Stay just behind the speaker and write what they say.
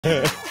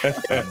Welcome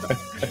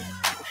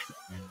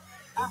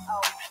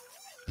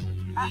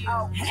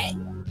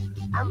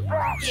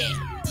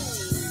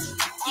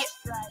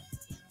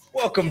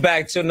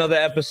back to another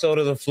episode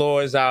of The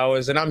Floor is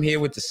Ours, and I'm here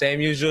with the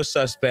same usual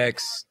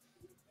suspects.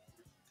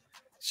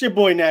 It's your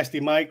boy Nasty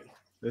Mike.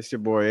 It's your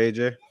boy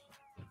AJ.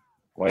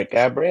 White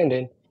guy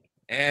Brandon.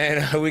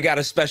 And we got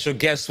a special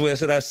guest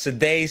with us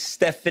today,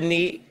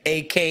 Stephanie,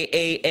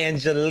 aka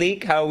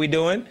Angelique. How are we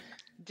doing?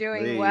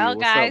 Doing well,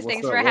 guys.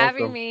 Thanks for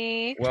having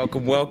me.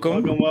 Welcome.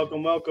 Welcome.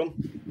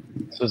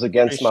 This was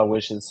against my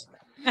wishes.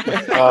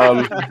 That's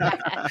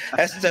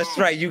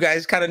right. You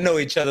guys kind of know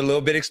each other a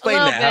little bit. Explain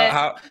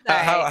that.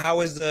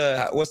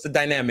 What's the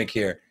dynamic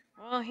here?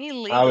 Well,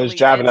 I was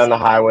driving on the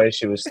highway.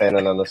 She was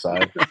standing on the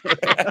side.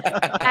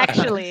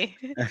 Actually,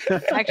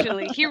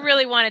 he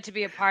really wanted to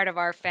be a part of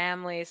our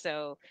family,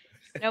 so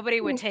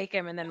nobody would take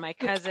him. And then my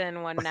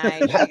cousin one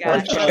night, she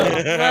got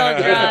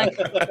a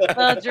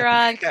little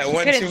drunk.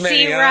 Couldn't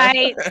see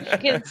right.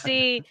 Couldn't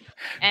see,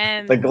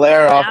 and the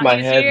glare off my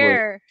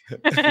head.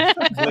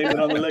 Blame it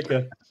on the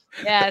liquor.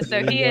 Yeah,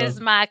 so he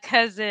is my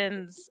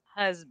cousin's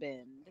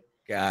husband.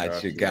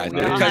 Gotcha.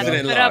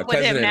 Cousin-in-law.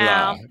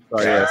 Cousin-in-law.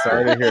 Oh yeah,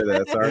 sorry to hear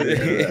that.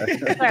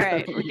 All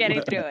right, we're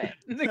getting through it.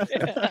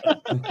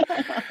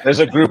 There's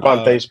a group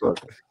on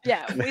Facebook.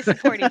 Yeah, we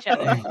support each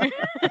other.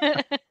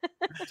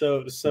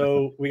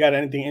 So we got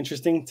anything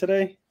interesting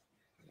today?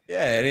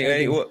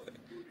 Yeah.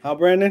 How,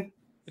 Brandon?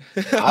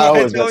 I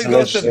always got some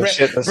interesting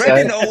shit to say.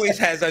 Brandon always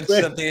has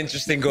something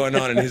interesting going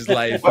on in his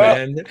life,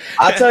 man.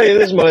 I'll tell you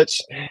this much.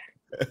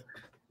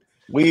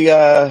 We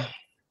gotta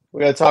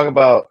talk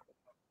about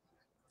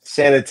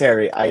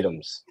sanitary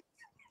items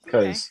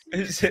because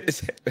it's a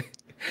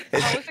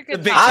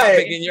big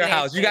topic in your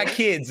house. You got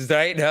kids,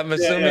 right? I'm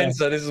assuming.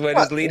 So this is where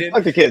this leading.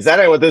 Fuck the kids. That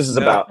ain't what this is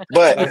about.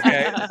 But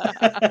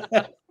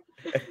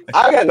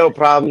I got no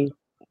problem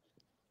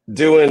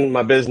doing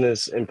my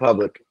business in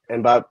public,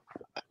 and by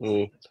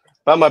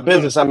my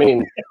business I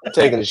mean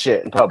taking the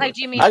shit in public. Like,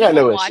 do you mean I got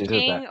no issues with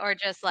watching, that. or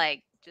just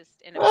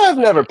in a I've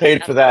never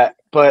paid for that,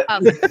 but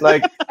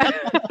like,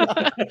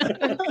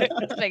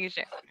 just making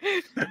sure.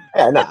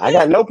 Yeah, no, I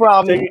got no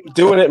problem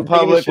doing it in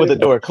public with the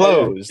door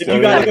closed. If you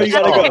gotta go, you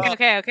gotta go.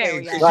 Okay.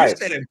 Right. You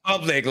said in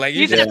public, like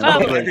you said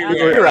public.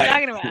 You're right.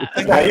 Talking about.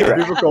 No, you're right.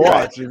 People can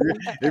watch. If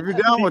you're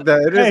down with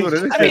that, it is what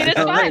it is. I mean,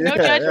 it's fine. No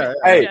judgment.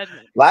 Hey,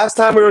 last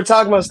time we were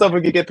talking about stuff we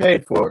could get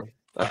paid for.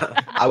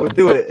 I would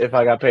do it if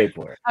I got paid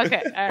for it.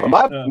 Okay. All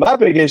right. My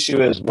big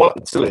issue is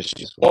two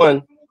issues.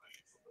 One,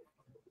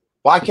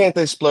 why can't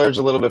they splurge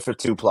a little bit for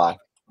 2-ply?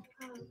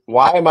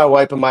 Why am I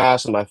wiping my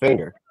ass with my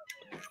finger?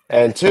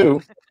 And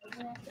two,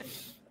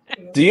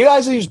 do you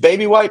guys use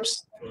baby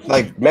wipes?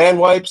 Like man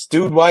wipes,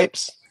 dude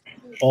wipes?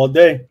 All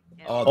day.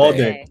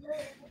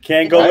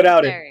 Can't go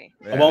without it.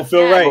 I won't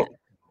feel right.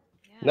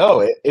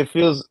 No, it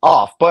feels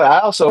off. But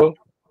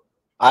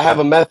I have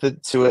a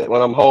method to it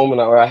when I'm home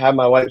or I have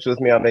my wipes with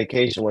me on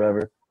vacation,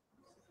 whatever.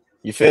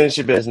 You finish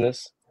your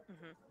business.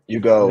 You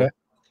go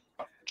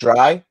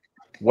dry,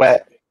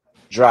 wet,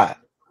 dry.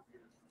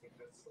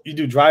 You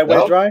do dry,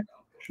 wet, dry?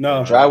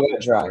 No. Dry,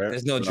 wet, dry.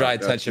 There's no dry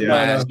touching my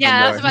ass.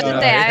 Yeah, I was about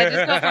to say. I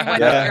just go from wet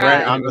to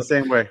dry. I'm the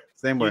same way.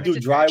 You do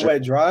dry,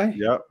 wet, dry?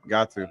 Yep,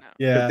 got to.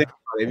 Yeah.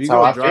 If you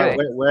go dry,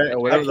 wet, or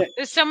whatever.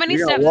 There's so many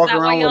You're steps. gonna Is that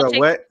why y'all take?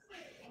 wet.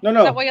 No. Is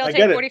that why y'all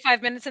take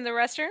 45 minutes in the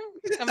restroom?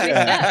 So many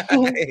steps.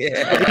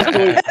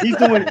 He's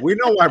doing. We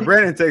know why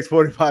Brandon takes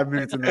 45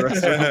 minutes in the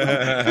restaurant.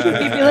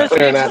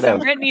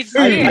 Brent needs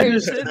I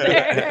just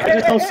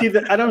don't see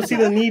the. I don't see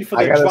the need for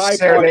the dry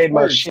serenade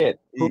my part shit.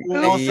 Who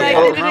wants to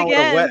go around with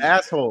a wet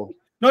asshole?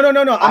 No.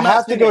 I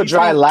have to go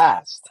dry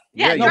last.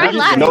 Yeah, dry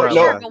last. No,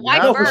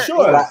 for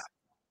sure.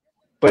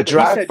 But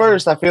dry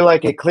first, I feel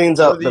like it cleans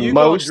up Whether the you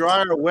most. go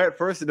dry or wet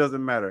first, it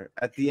doesn't matter.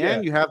 At the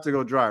end, you have to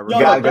go dry. You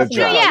gotta go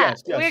dry. Yeah,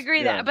 we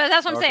agree that. But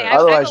that's what I'm saying.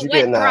 Otherwise, I go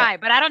wet, dry,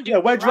 but I don't do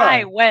wet,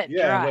 dry.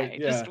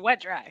 Just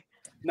wet, dry.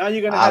 Now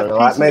you're gonna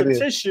have pieces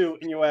of tissue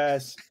in your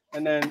ass,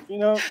 and then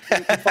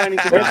finding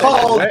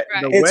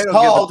it's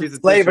called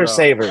flavor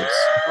savers.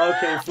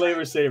 Okay,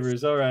 flavor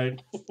savers. All right.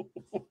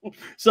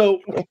 So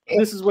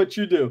this is what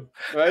you do,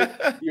 right?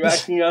 You're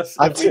asking us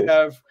if we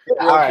have.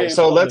 All right.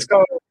 So let's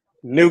go.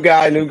 New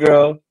guy, new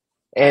girl.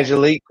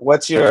 Angelique,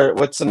 what's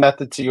the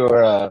method to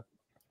your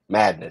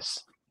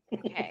madness?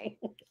 Okay,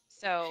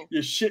 so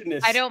your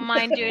shitness. I don't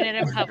mind doing it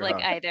in public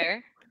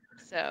either.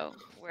 So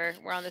we're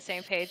on the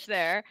same page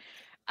there.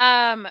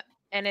 And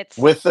it's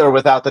with or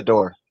without the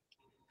door.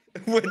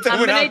 I'm gonna put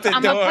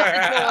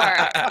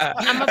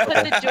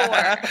the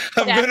door.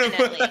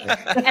 Definitely.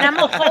 And I'm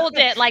gonna hold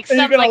it like something.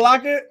 You're gonna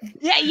lock it?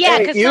 Yeah,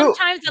 because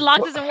sometimes the lock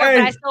doesn't work,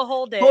 but I still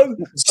hold it.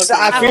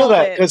 I feel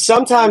that because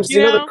sometimes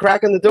the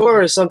crack in the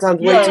door is sometimes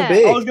way too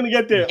big. I was gonna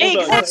get there.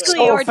 Exactly,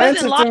 or it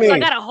doesn't lock, so I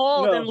gotta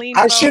hold and lean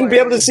forward. I shouldn't be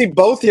able to see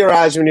both your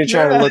eyes when you're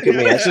trying to look at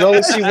me. I should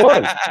only see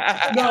one.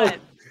 No,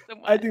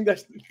 I think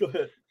that's. Go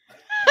ahead.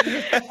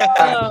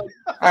 All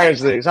right,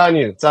 Angelique, it's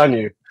on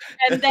you.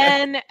 And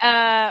then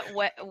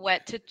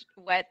wet to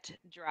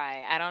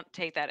dry. I don't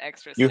take that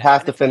extra. You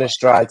have to finish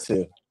dry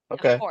too.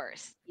 Okay. Of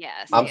course,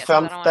 yes.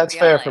 That's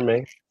fair for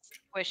me.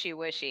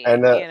 wishy.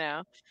 And, You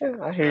know, Yeah,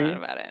 I hear not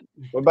you. about it.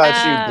 What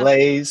about you,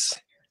 Blaze?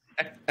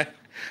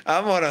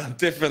 I'm on a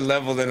different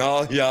level than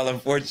all y'all,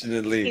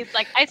 unfortunately. He's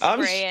like, I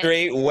I'm spray it.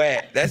 straight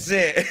wet. That's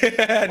it.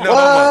 No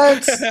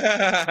What?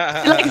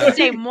 He likes to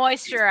say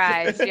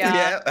moisturized,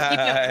 yeah.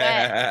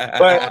 Yeah. Keep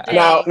it wet. But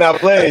All day. now,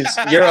 Blaze,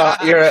 you're a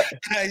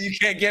You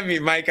can't get me,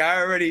 Mike.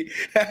 I already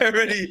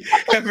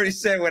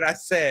said what I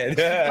said.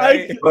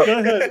 Mike, go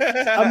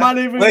ahead. I'm not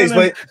even Blaze,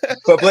 gonna.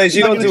 but Blaze,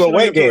 you I'm don't not do gonna show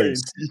away you a parade.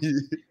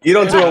 games. You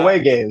don't do away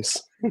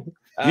games.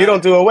 You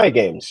don't do away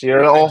games. You're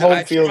an all home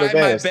I field try my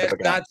advantage. best type of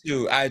guy.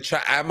 not to.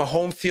 I'm a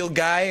home field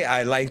guy.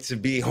 I like to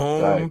be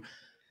home. Right.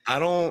 I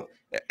don't.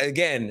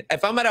 Again,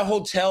 if I'm at a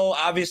hotel,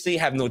 obviously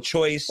have no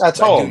choice. That's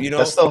I do, home. you know,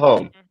 That's still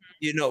home.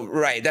 you know,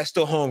 right? That's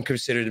still home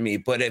considered to me.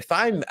 But if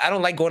I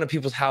don't like going to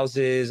people's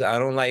houses. I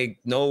don't like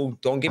don't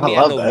get I me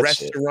at love no that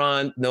shit.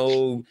 restaurant,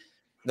 no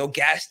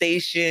gas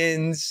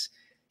stations.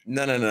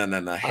 No. Hell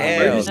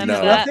Emergency None no.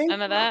 of that. Nothing?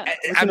 None of that.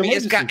 What's I an mean,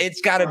 emergency? it's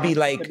got to be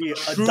like Could be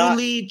a dot.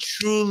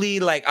 truly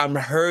like I'm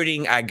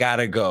hurting. I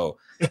gotta go.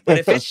 But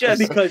if it's just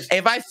Because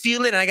if I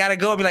feel it and I gotta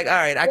go, I'll be like, all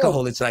right, I can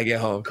hold it till I get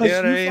home. You know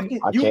what I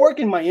mean? you work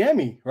in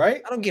Miami,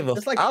 right? I don't give a.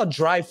 It's like- I'll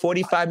drive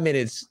 45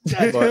 minutes.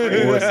 But what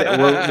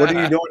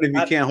are you doing if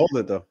you can't hold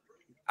it though?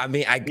 I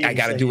mean, I You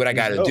gotta say do what I you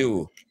gotta know.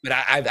 do. But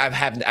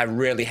I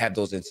rarely have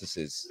those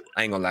instances.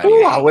 I ain't gonna lie to Ooh,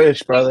 you. I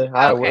wish, brother.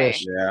 I Okay.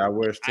 wish. Yeah, I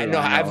wish too. I know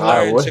I've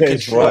I learned to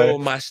wish, control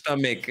boy. my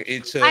stomach.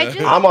 It's I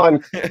just-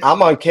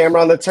 I'm on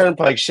camera on the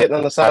turnpike, shitting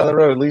on the side of the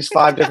road, at least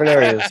 5 different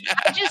areas.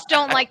 I just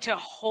don't like to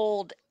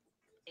hold it.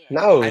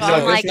 No, So it's I'm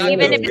not- like, it's not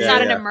even good. if it's Yeah,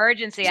 not an yeah.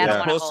 emergency, I it's don't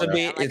want to supposed to hold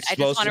be. it. I'm like, It's I just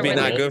supposed want to to be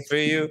not relieve. good for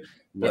you.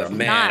 But It's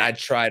man, not. I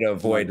try to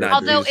avoid not.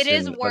 Although it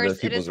is using other worse, it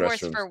people's is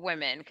worse restrooms. for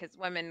women because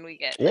women we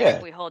get Yeah.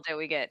 if we hold it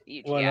we get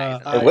UTIs. When,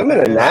 and And women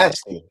are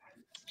nasty.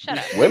 Shut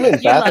up.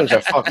 Women's You love bathrooms are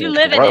it. fucking You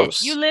live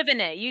gross. in it. You live in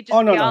it. You just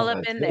Oh, no, be no. all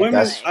up in there.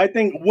 Women's, like- I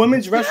think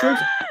women's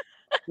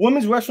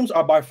restrooms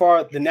are by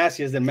far the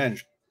nastiest than men.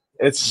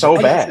 It's so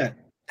 100%. bad.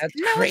 That's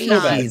No, it's crazy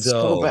not. It's so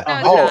though. bad. No,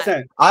 it's Oh, not.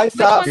 100%. I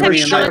thought ones for have you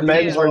sure gone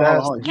men's to? were Hold on,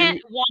 nasty. hold on.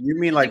 Can't walk You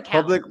mean like count.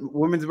 public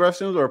women's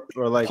restrooms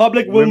or like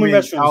Public women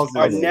restrooms houses?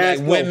 are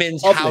nasty. Like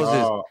women's public.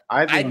 houses. Oh,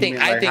 I I think, think you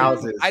mean like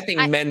houses. I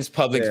think men's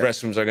public Yeah.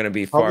 restrooms are going to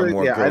be far Public,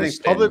 more yeah, gross I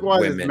think public than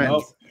wise is women. men's.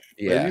 Nope.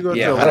 If Yeah, you go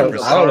yeah, to a 100%.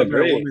 women's I don't apartment or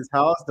agree. women's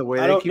house, the way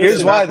I they don't- keep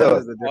Here's it why, back there though.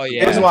 is a Oh different-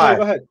 yeah. Here's why.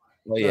 Go ahead.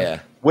 Oh yeah.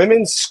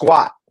 Women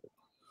squat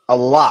a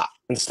lot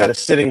instead of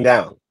sitting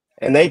down,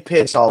 and they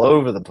piss all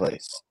over the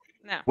place.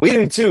 No. We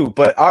do too,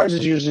 but ours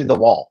is usually the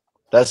wall.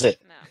 That's it.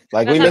 No.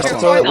 Like That's we not miss the true.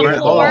 toilet, Or we the hit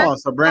the floor. Hold wall. on,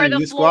 so Brandon, the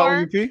you squat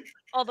when floor. you pee?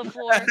 Oh, the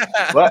floor.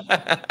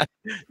 What?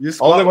 You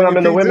squat Only when I'm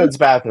in the you pee, too? women's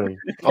bathroom.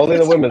 Only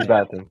in the women's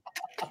bathroom.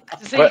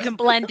 So you But- can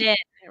blend in,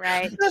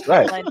 right?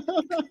 Right. Blend-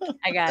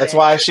 I got That's it.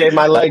 why I shave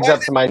my legs up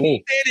to my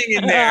knee. Sitting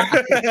in there.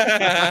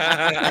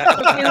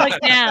 We look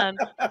down.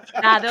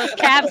 Nah, those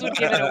calves would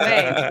give it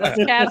away.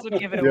 Those calves would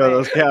give it Yo, away.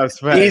 those calves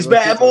fat. He's Those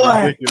bad shits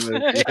are boy.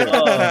 ridiculous.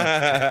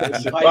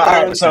 Oh. All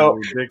right, so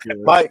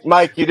Ridiculous.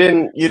 Mike, you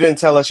didn't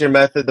tell us your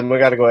method. Then we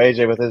got to go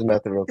AJ with his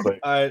method real quick.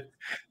 All right.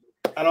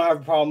 I don't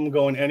have a problem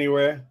going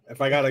anywhere.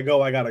 If I gotta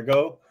go, I gotta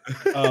go.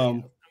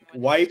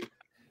 Wipe,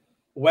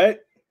 wet,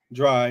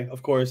 dry,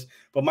 of course.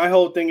 But my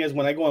whole thing is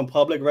when I go in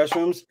public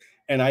restrooms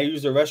and I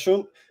use the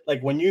restroom,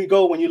 like when you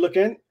look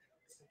in,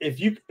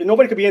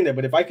 nobody could be in there,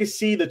 but if I could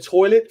see the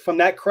toilet from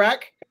that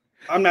crack,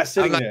 I'm not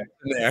sitting there.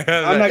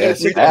 I'm not gonna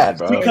It's sit bad,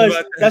 there bro.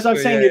 because that's what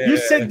I'm saying. Yeah, If you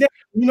yeah, sit there,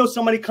 you know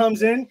somebody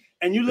comes in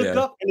and you look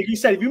Yeah. up, and if you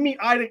said if you meet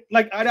eye to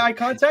eye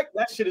contact,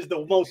 that shit is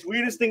the most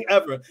weirdest thing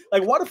ever.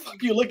 Like, why the fuck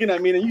are you looking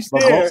at me and you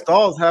But stare? most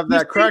stalls have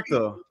that crack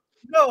though.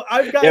 No,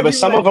 I've got. Yeah, but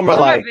some of them are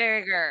Some like, are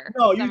bigger.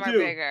 No, you Some are do.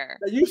 bigger.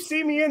 You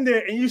see me in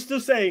there and you still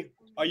say,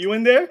 "Are you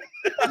in there?"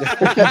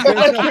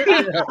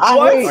 I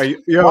What? hate- Are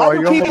you, yo, why are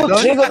do you people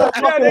almost done? jiggle that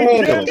Yeah, fucking they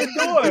jam handle? the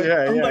door.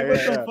 Yeah, I'm yeah, like, what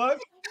yeah. the fuck?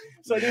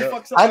 So they Yeah.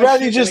 fucks up. I'd my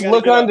rather shit, just and I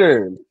look gotta get up.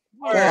 under.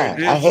 Word.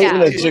 God, I hate when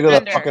they Yeah. jiggle that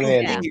Under. fucking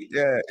Yeah.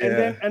 handle. And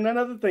then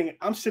another thing,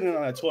 I'm sitting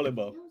on a toilet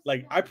bowl.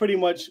 Like I pretty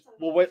much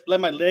will let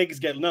my legs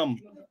get numb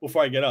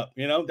before I get up.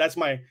 You know, that's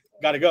my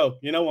gotta go.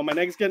 You know, when my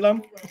legs get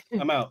numb,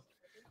 I'm out.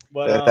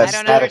 But Yeah, I that's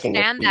don't static in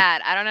your understand feet.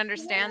 that. I don't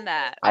understand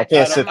that. I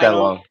can't I sit don't- that I don't-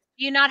 long.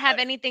 Do you not have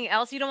anything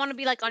else? You don't want to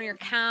be like on your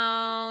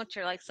couch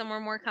or like somewhere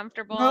more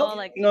comfortable? No,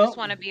 like you no. just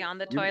want to be on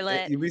the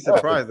toilet? You'd be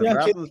surprised. The Yeah.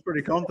 bathroom's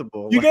pretty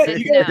comfortable. you Like,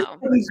 get No, a lot of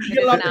it is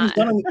things not.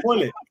 done on the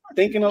toilet,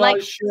 thinking a lot Like-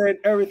 of shit,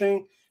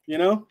 everything. You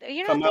know?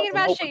 You're Come not thinking out with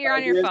about open shit. You're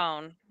on your ideas.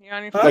 phone. You're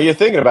on your Huh? Oh, phone. you're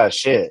thinking about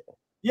shit.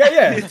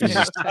 Yeah.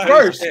 Jesus.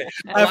 First, A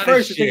lot at of first,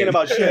 you're shit. thinking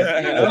about shit.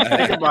 You know?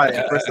 think about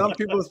it. For some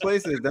people's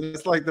places,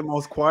 that's like the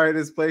most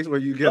quietest place where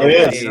you get It away,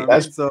 is. you know what I mean?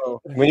 That's-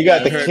 So When you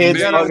got the You kids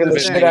gotta bugging the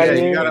understand, shit out yeah, of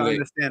you you, gotta Really.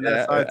 understand Yeah,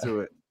 that side to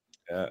it.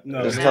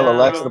 No, just no. tell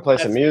Alexa to play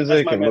That's- some that's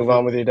music my and move method.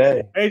 on with your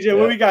day. AJ,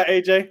 what we got,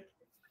 AJ?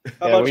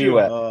 How Yeah, about where you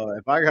at?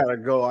 If I gotta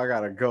go, I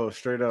gotta go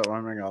straight up.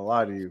 I'm not gonna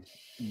lie to you,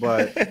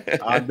 but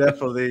I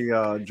definitely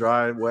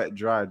dry, wet,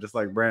 dry, just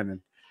like Brandon,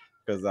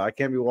 because I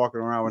can't be walking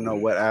around with no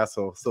wet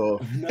asshole.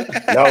 So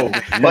No,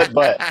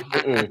 butt.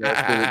 Mm-mm.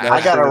 that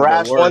I got shit a is the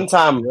rash worst. one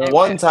time. Yeah.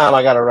 One time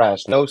I got a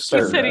rash. No He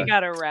sir. said he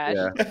got a rash.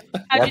 Yeah.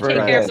 How'd you Never take care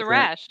of again. the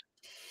rash?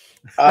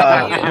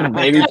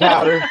 Baby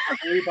powder,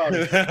 Baby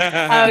powder.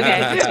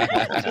 Okay.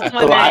 Just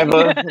one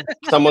saliva,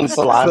 someone's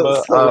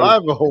saliva.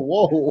 Saliva.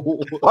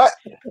 Whoa. What?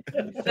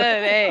 So,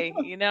 hey,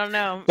 you don't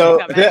know. So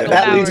Got that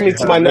magical leads me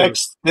powers. to my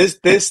next.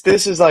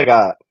 This is like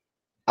a.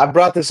 I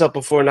brought this up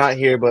before, not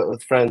here, but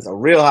with friends. A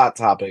real hot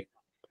topic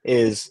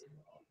is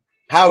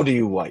how do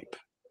you wipe,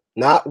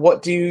 not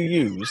what do you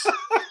use.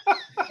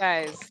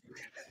 Guys.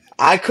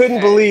 I couldn't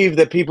Okay. believe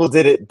that people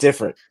did it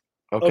different.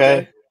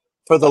 Okay?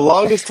 For the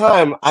longest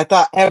time, I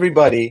thought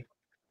everybody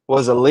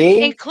was a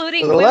lean.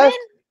 Including to the women? left.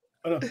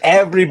 Oh, no.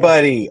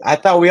 Everybody. I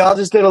thought we all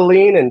just did a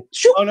lean and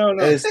shoot. Oh, no,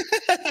 no. So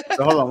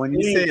hold on. When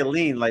you say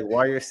lean, like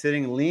while you're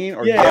sitting lean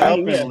or Yeah, get up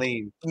yeah. and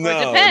lean? Or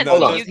it depends.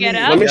 Hold on. You get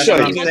lean. up. Let me That's show what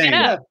you. I'm People saying.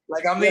 get up.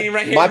 Like I'm leaning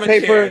right here. My in my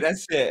paper- chair.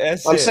 That's it.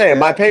 That's I'm it. saying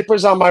my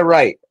paper's on my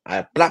right.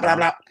 I blah blah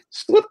blah.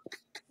 Swoop.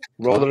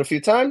 Roll it a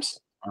few times.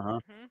 Uh-huh.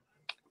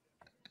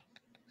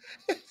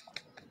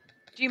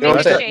 Do you You know make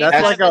what I'm a saying? shape? That's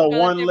out like of a the toilet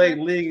one leg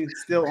paper? lean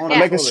still on Yeah. the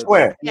Make a toilet.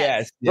 square.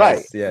 Yes. Right.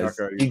 Yes. Yes.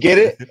 Okay. You get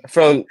it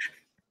from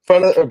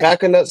front of or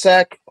back of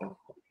nutsack,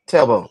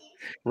 tailbone.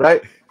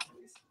 Right.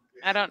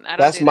 I don't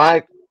That's do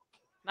my.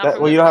 Not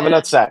for Well, you don't have a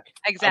women. nutsack.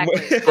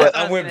 Exactly. I'm That's what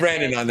I was with gonna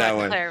Brandon say. on Just that wanted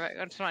to one.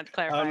 clarify- I just wanted to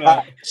clarify.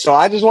 not. So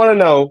I just want to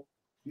know: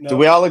 No. do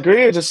we all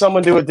agree, or does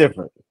someone do it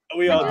different?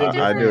 We all do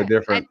I do it different.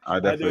 different. I I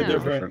definitely do do it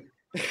different. different.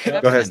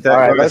 Yep. Go ahead, Steph. All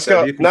right, Go ahead, let's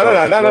Steph. go. You can No, go. no,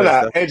 no, no, Go no,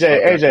 ahead, no.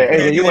 Steph.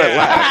 AJ, you went Yeah,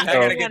 last. I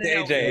So gotta get to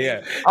AJ.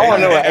 Yeah. I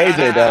want to know what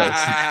AJ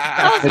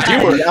does. But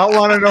you were I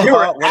want to know You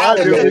were what I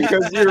do adamant.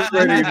 because you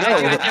already I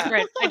do it know.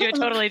 different. I do it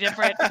totally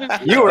different.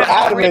 you were Got a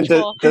whole adamant that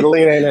ritual. the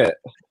lean ain't it.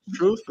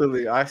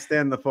 Truthfully, I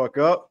stand the fuck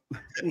up.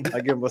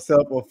 I give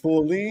myself a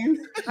full lean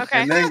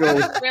Okay. and then go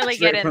Really straight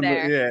get in from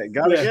there. Yeah,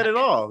 gotta get it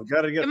all.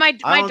 Gotta get. My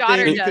I don't daughter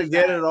think you does could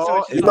get that. it So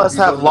all. she's You if must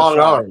go have to the long side.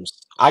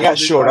 arms. I got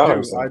short I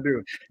arms. do. I though.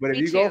 do. But if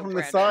Me you go too, from the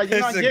Brandon. side, you're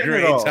That's not a getting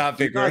great it all.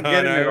 topic, You're not Ron.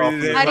 getting I it all really from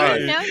the did How do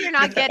side. you know you're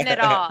not getting it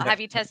all? Have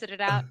you tested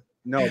it out?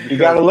 No, You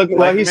gotta look.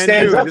 Well, he men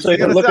stands do. up This so is he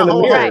can gonna look in sound the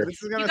hold mirror. on. This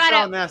is You gonna gotta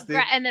sound nasty.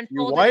 and then You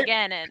fold it wipe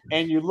again and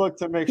and you look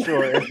to make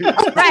sure. If you,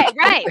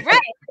 right.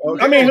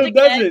 I mean, who Look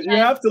does at it? You it.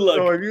 have to so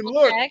look. if you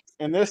look Check.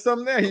 and there's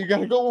something there, you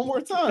gotta go one more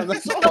time.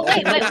 That's all.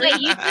 But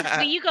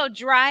wait. You go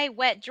dry,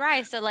 wet,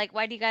 dry. So like,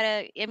 why do you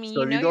gotta? I mean,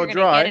 So you know go you're gonna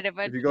dry. get it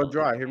If you go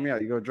dry, hear me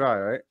out. You go dry,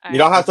 right? You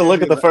don't have to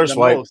look at the first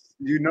wipe. Most,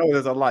 you know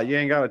there's a lot. You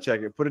ain't gotta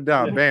check it. Put it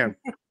down. Bam.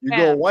 You go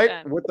Bam, wipe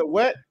done. with the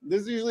wet.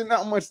 There's usually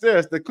not much there.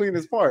 It's the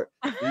cleanest part.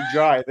 You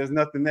dry it. There's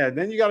nothing there.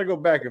 Then you gotta go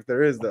back if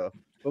there is though.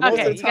 But most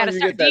Okay, of you the time gotta you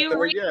start. get Do that you third,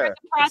 restart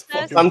the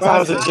process?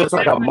 Sometimes it's just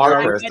like a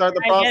marker. Start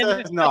the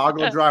process. No, I'll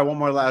go dry one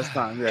more last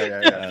time.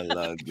 Yeah. I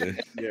love this.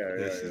 Yeah.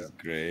 This is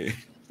great.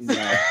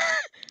 Nah.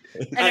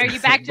 And are you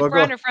back to But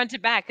front go- or front to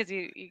back? Because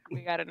we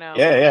gotta know.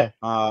 Yeah.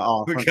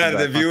 We Front to got the back, front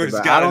to viewers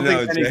back. I gotta don't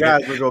think know, any Jay.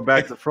 guys would go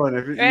back to front.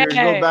 If you Hey.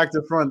 go back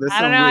to front, there's I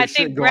some don't know. I weird shit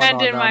think going on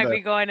Brandon down might there.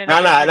 be going in. No,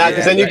 because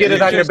Yeah, then you get you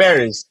it on your just-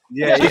 berries.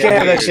 Yeah, You can't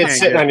have that you shit can't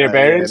sitting get on your that.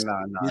 berries.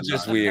 Yeah, nah, It's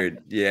just nah.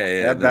 weird.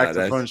 Yeah. That back to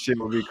that's- front shit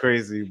would be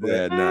crazy. But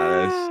Yeah, no,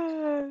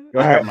 go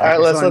All ahead, right, Mike.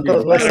 all right. It's on you.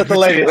 Let's let the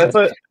lady. Let's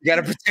let. you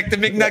gotta protect the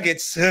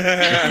McNuggets.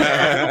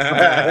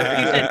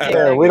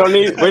 Yeah, we don't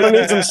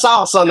need some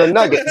sauce on the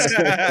nuggets.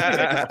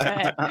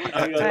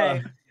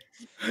 Right.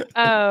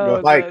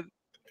 Oh, Mike. God.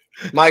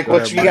 Mike, Go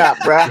what ahead, you Mike. got,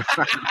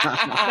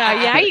 bruh?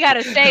 No, yeah, you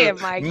gotta say it,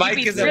 Mike. Mike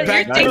you be is a really,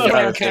 back you're to thinking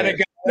front of kind of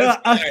guy. No,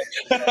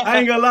 I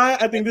ain't gonna lie.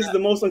 I think this is the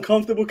most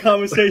uncomfortable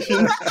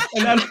conversation.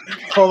 And I,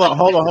 Hold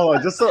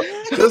on. Just so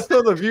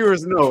the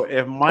viewers know,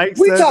 if Mike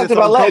We says talked it's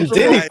about letting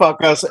uncomfortable, Diddy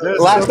fuck us there's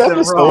last something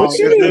episode. wrong What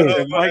you if- mean?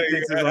 if Mike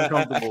thinks it's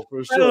uncomfortable for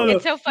No, sure.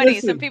 It's so funny.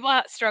 Listen. Some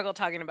people struggle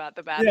talking about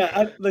the bathroom.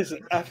 yeah, listen.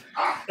 Oh,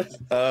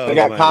 They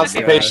got my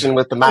constipation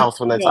with the mouth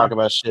when they No, talk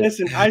about shit.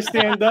 Listen, I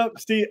stand up.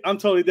 Steve, I'm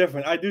totally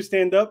different. I do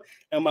stand up,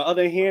 and my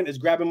other hand is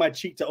grabbing my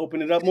cheek to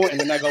open it up more, and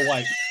then I go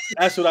wipe.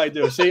 That's what I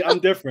do. See, I'm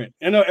different.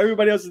 I know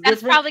everybody else is That's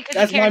different. probably because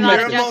That's you carry a my lot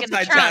You're of a junk in the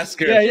trunk.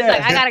 multitasker. Yeah, She's yeah.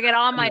 like, I gotta get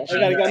all my cheeks. I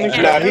gotta make I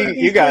sure Nah, can't he-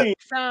 everything's you got- clean.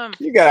 some.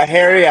 You got a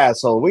hairy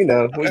asshole. We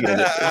know. We get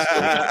it.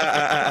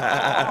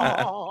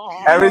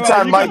 Every All right,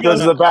 time you Mike can goes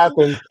go to the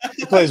bathroom,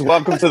 he plays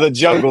 "Welcome to the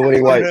Jungle" when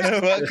he wipes.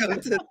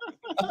 Welcome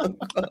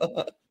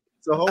to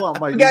So hold on,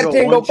 Mike. You got go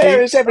dingo one cheek.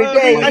 berries every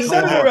day. I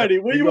said it already.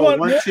 What do you go want?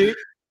 one more? cheek,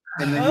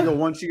 and then Huh? you go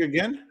one cheek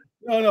again.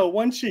 No,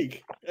 one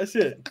cheek. That's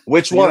it.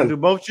 Which You wanna do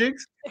one? both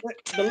cheeks?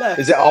 The left.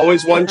 Is it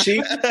always one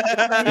cheek?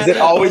 Is it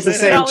always the Is it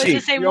same always the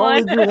cheek? same You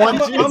only one? do one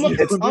I'm a- cheek. I'm a- You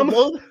don't do I'm a-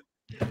 both?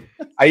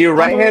 Are you a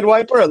right hand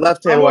wiper or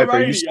left hand I'm a wiper?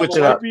 righty. You switch I'm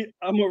it a up. righty.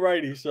 I'm a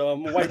righty, so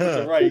I'm a wipe with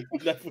the right,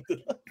 left with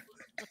the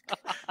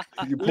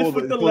You Lift pull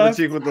with the the left,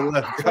 cheek with the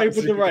left. right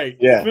with the right.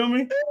 Yeah. You feel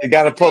me? You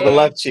got to pull the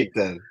left cheek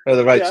then, or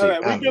the right Yeah, cheek. all right. I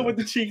We're don't good know. with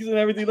the cheeks and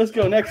everything. Let's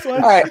go. Next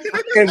one. All right,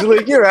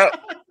 Angelique, you're out.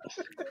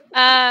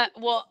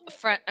 Well,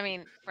 front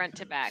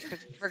to back. Because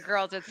for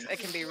girls, it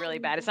can be really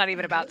bad. It's not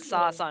even about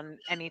sauce on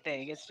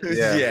anything. It's just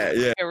Yeah.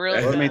 yeah. it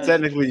really. Well, I mean, does.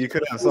 technically, you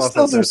could have There's sauce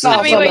still up there some too. sauce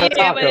I mean, on but, that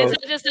yeah, but taco. it's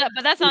not just that.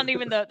 But that's not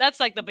even that's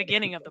like the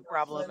beginning of the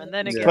problem, and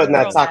then it Yeah. gets Putting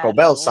that real Taco bad.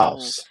 Bell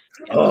sauce.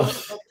 Oh,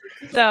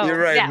 So You're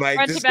right, yeah, Mike.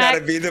 front This to back.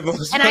 gotta be the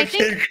most And I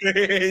fucking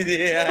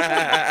crazy.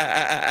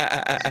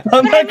 Yeah.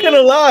 I'm not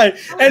gonna lie.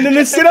 And then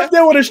to sit up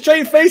there with a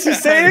straight face and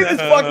say it is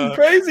fucking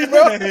crazy,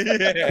 bro.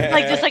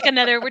 Like just like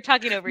another, we're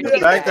talking over The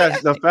each fact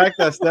other.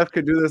 that Steph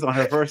could do this on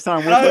her first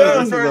time with I know, us,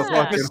 this is a first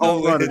fucking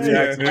home run if you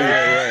ask me.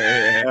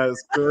 Yeah.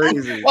 That's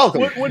crazy.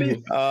 Welcome. What do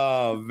you?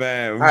 Oh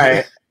man. All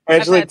right,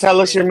 Angelique, tell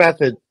us your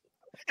method.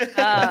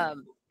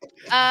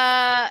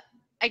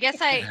 I guess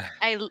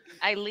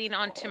I lean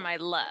onto my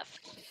left.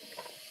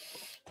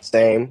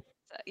 Same.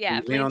 So, yeah,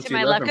 You lean lean onto to your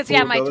my left left and because yeah,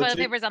 pull my with the other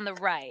toilet cheek? paper's on the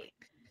right,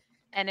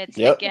 and it's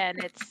Yep. again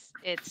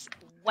it's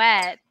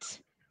wet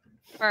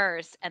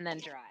first and then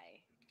dry,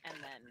 and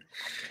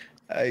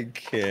then I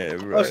can't,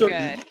 bro. Oh, so-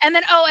 good. And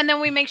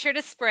then we make sure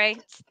to spray.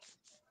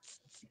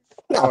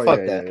 Nah, fuck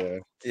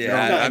that.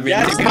 Yeah, I mean,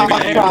 Yes.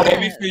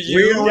 maybe for We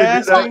you. only do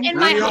Yes. that- Oh, in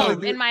my we only home,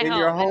 do- in my in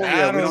your home. home, I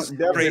yeah, we don't don't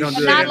definitely spray don't do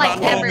shit Not that. like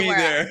in my home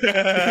everywhere. either. We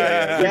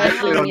Yeah.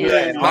 definitely don't do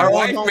that. In My our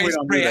wife home, may we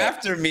don't do spray that.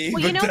 after me.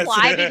 Well, you but know that's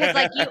why? it. Because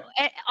like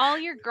all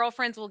your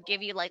girlfriends will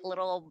give you like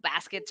little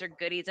baskets or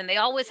goodies, and they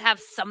always have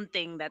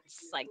something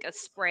that's like a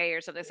spray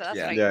or something. So that's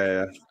Yeah. what I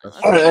Yeah. That's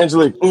All right,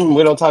 Angelique,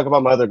 we don't talk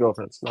about my other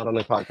girlfriends, not on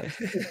the podcast.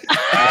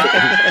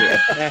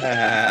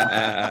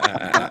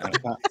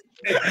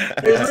 Hey,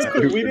 real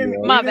quick, we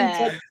didn't. My we didn't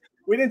bad. touch-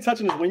 We didn't touch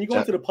on this. When you go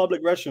into the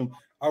public restroom,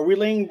 are we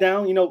laying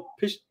down? You know,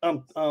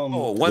 Oh,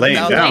 Laying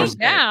 1,000%. down. Laying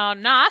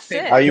down. Nah, I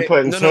sit. Are you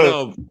putting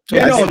No.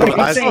 Yeah, no, Toilet I'm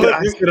paper. saying-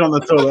 I sit on the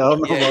toilet. I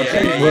don't know Yeah,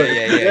 about you,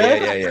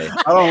 yeah.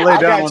 but I don't lay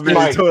I down got on you, many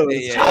Mike.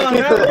 toilets.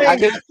 Yeah. I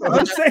get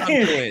I'm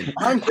saying,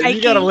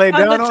 You gotta lay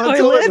Hiking on down the on the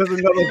toilet. toilet. There's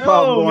another No,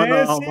 problem going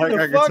man, on. see Mike, the I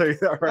can fuck? tell you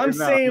that right I'm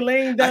now. saying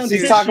laying down. see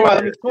She's tissue talking on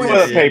about the toilet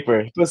toilet.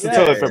 paper. Puts the Yeah.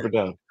 toilet paper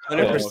down.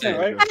 100%.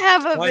 Right? I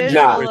have a 100%.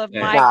 visual of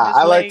Mike. Nah, just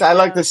I like laying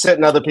to down. sit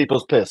in other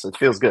people's piss. It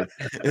feels good.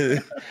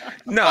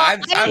 No, Well, I've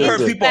I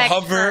heard inspect people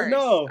hover. first.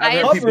 No, I I've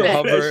heard hover people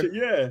inspect. that hover. shit,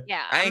 yeah. Yeah,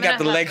 I I'm ain't got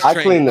the gonna legs hover.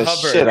 I clean trained the to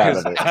hover shit out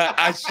of 'cause it.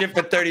 I shit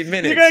for 30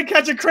 minutes. You're gonna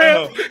catch a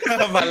cramp.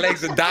 My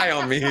legs would die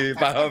on me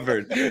if I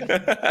hovered.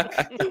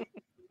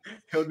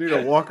 He'll need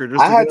a walker just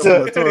I to had get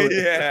on the to- toilet.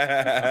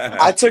 Yeah.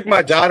 I took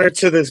my daughter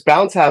to this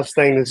bounce house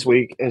thing this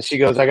week, and she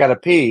goes, "I gotta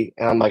pee,"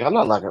 and I'm like, "I'm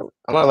not let her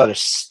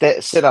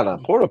sit on a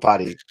porta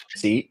potty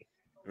seat."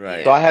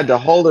 Right. So I had to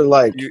hold her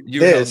like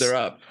You held this, her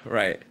up.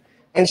 Right.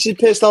 and she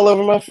pissed all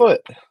over my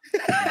foot. Oh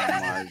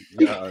my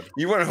god.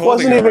 You weren't Wasn't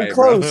holding her even right,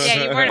 bro. close.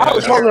 Yeah, you weren't I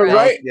was holding holding her her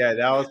right. Yeah,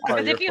 that was Because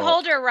probably if you your fault.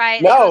 hold her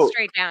right, it No. goes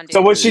straight down. So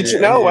dude. what she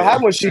no, what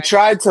happened was she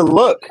tried to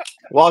look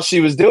while she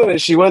was doing it.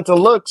 She went to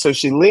look, so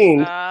she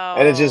leaned,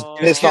 and it just Oh.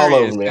 pissed all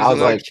over me. I was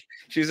like,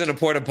 she was in a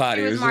porta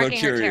potty. She It was was a little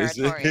marking her curious.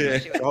 territory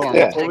when she was Hold on,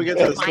 Yeah. before we get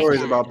to the Like, stories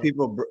my about God.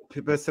 people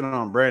pissing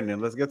on Brandon,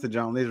 let's get to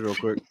John Lee's real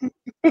quick. Oh,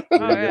 Get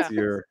yeah. to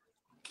your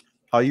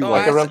how you Oh,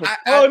 like it.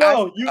 Oh,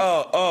 no, you-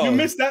 oh. You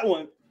missed that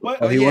one. What?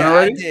 Oh, he yeah, went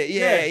already? I did.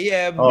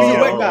 Yeah. Oh, He's a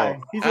you wet know, guy.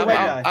 He's a wet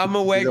guy. I'm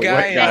a wet He's a guy.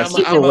 wet and guy. I'm,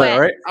 Super I'm, wet, a,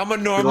 right? I'm a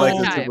You normal. like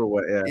it Time. super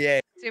wet, yeah. Yeah.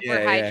 Super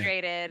Yeah.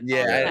 hydrated. Yeah,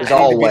 all the I time. It's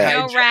all need to be wet. No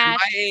hydrated. rash.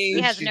 My age,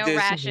 He has no this is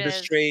rashes.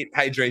 straight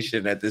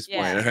hydration at this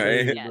point. Yes, All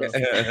right. yes.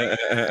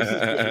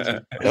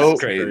 That's Nope.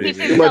 crazy. Keeps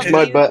Too much himself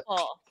mud butt.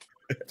 youthful.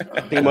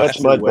 too much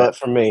Too mud wet. butt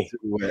for me.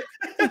 Super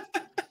wet.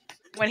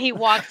 When he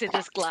walks, it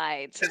just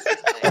glides.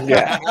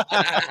 Yeah,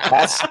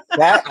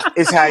 that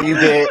is how you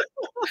get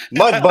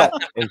mud butt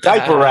and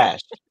diaper rash.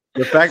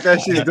 The fact that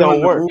she's It doing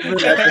don't the work.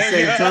 movement at the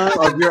same time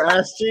of your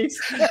ass cheeks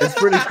is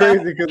pretty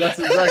crazy because that's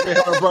exactly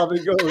how it probably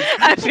goes.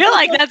 I feel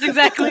like that's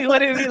exactly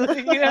what it would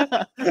be like.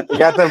 You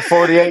got them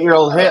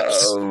 48-year-old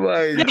hips. Oh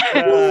my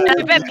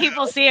I bet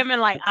people see him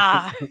and like,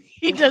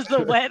 he does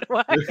the wet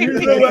wipe. He's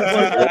a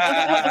wet one.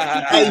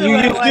 Hey,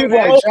 you do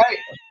wax, right?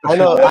 I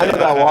know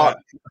that walk.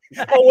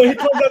 Oh, when he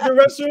comes out the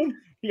restroom,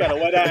 he got a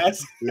wet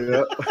ass.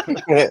 Yeah.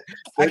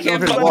 I They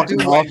can't know his fucking walking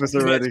do office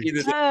white already.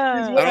 either. Oh.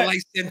 I don't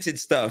like scented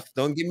stuff.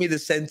 Don't give me the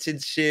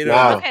scented shit. No.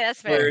 Or Okay,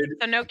 that's fair. Word.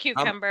 So no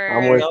cucumber.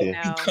 I'm with no you.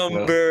 No,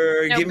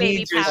 cucumber. no Give me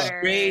baby just powder.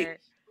 straight,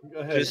 Go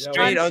ahead. just Yeah,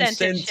 straight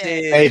Unscented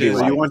unscented. shit. Baby So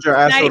wipes. you want your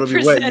asshole to be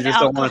wet, you 90% just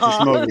don't want it to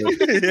alcohol. smell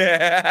good.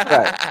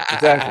 Yeah.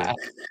 Exactly.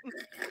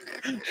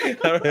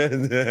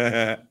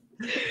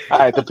 All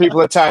right, the people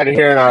are tired of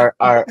hearing our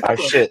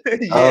shit.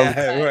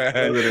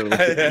 Yeah, Literally.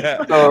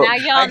 right. So, Now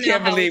y'all I know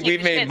can't how believe we take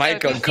a made shit,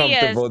 Mike so if you see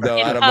us uncomfortable though.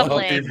 in Out of all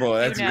public, people,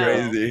 that's you know.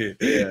 crazy.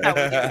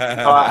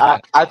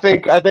 I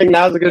think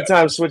now's a good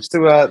time to switch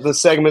to the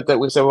segment that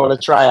we said we want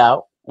to try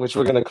out, which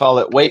we're going to call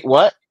it Wait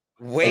What?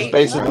 Wait,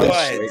 basically-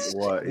 what?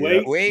 What?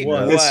 Wait, Wait,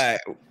 what? what?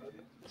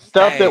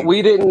 Stuff that Dang.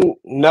 we didn't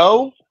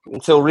know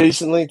until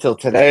recently, till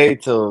today,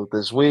 till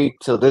this week,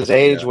 till this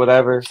age, Yeah.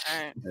 whatever.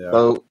 Yeah.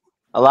 So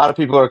a lot of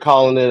people are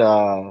calling it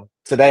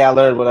Today I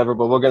Learned whatever,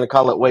 but we're going to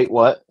call it Wait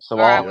What? So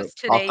Or I I'll was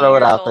today throw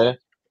it years out old. there.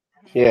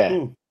 Yeah.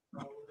 Hmm.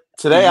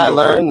 Today I You go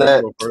learned first, that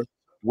you go first.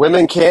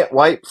 women can't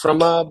wipe from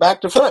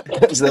back to front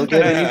because they'll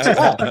get an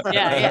UTI.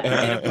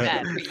 Yeah, it'll be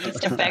bad for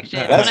yeast infection.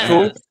 That's one of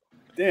cool. those.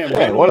 Damn, Yeah,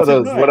 man, one of you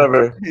took those, mine.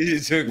 whatever. He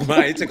took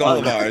mine. He took all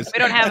of ours. We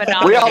don't have a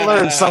dog. We all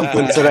learned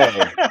something today.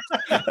 Just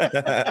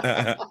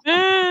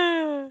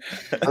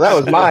That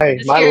was my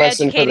here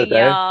lesson for the educating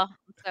day. y'all.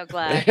 I'm so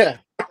glad. Yeah.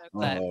 So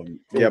But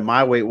Yeah,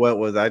 my weight what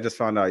was I just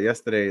found out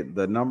yesterday.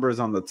 The numbers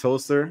on the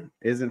toaster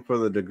isn't for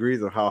the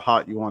degrees of how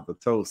hot you want the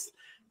toast.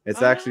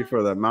 It's actually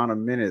for the amount of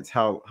minutes,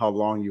 how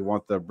long you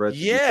want the bread to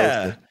be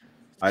Yeah. toasted.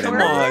 I Come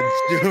didn't know that.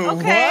 on, dude.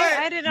 okay, What?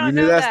 I did You not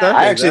knew know that that. stuff?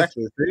 I actually-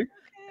 Exactly. See?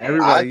 I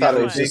Everybody thought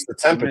it uses was just the 8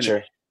 temperature.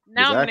 minutes.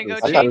 Now I'm Exactly. gonna I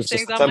go thought it change was just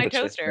things the on my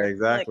temperature. toaster.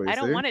 Exactly, Like, I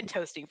don't see? want it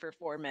toasting for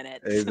 4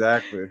 minutes.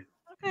 Exactly.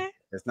 Okay.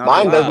 It's not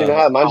Mine the- doesn't even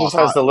have. Mine just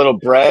has the little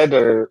bread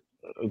or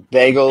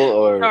bagel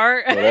or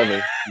Tart.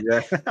 whatever.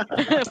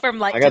 Yeah. From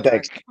light I to got that-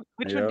 dark.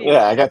 Which one Yep. do you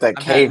Yeah, I want? got that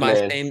I've had my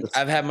caveman. same.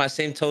 I've had my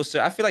same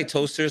toaster. I feel like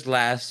toasters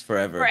last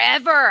forever.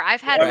 Forever.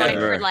 I've had mine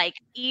Forever. for like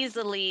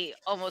easily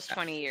almost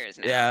 20 years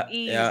now. Yeah,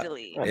 yeah.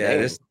 Easily. Oh, Yeah,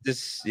 dang.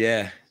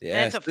 And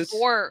yeah. it's a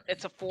four.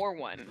 It's a 4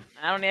 one.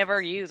 I don't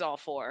ever use all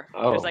 4.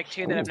 Oh, There's like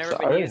 2 that I've I'm never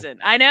been sorry. using.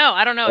 I know.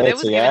 I don't know. They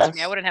was Fancy given to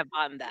me. ass. I wouldn't have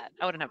bought that.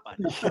 I wouldn't have bought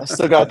it. I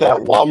still got that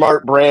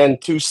Walmart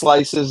brand 2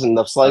 slices, and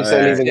the slice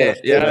ain't even gonna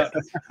fit. Yeah,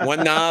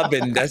 one knob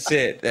and that's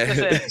it. That's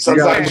it.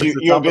 Sometimes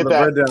you'll get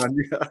that.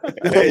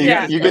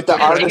 Yeah. You get the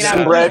Take it out artisan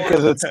of bread the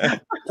because it's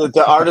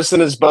the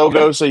artisan is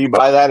BOGO, so you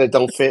buy that. It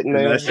don't fit in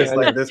there. That's just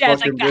like this Yeah,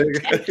 it's fucking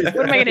like, big.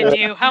 what am I gonna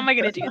do? How am I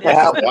gonna do this?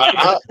 Yeah,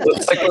 wow.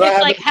 Looks like we're It's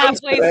having like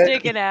halfway toast today.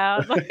 sticking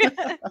out.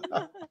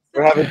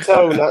 We're having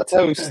toe, not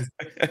toast.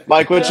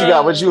 Mike, what you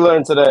got? What you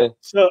learned today?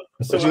 So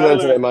What'd what you I learn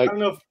today, learned, Mike? I don't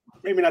know if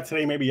maybe not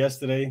today, maybe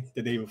yesterday,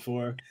 the day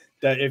before,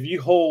 that if you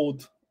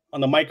hold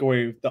on the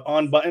microwave the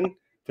on button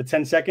for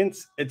 10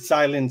 seconds, it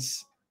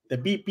silences the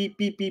beep beep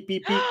beep beep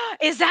beep beep.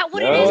 Is that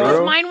what it is? No.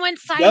 Because mine went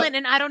silent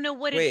and I don't know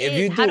what Wait, it if is.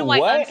 you How do do I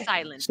what?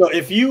 unsilence? So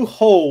if you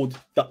hold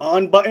the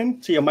on button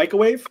to your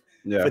microwave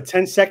Yeah. for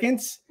 10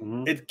 seconds,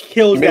 Mhm. it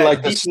kills You mean that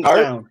like the beeping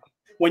start? sound.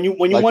 When you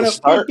Like want the to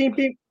start? beep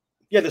beep beep,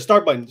 yeah, the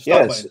start button. The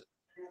start Yes. button.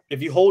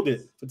 If you hold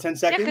it for 10 Yeah,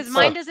 seconds, because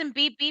mine doesn't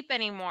beep beep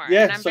anymore.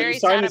 Yeah, and I'm so you very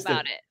sad silenced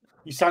about it. it.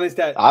 you silence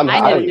that. I'm I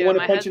when didn't high. you do want it.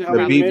 to My punch in how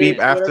husband The many beep probably beep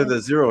minutes, after whatever.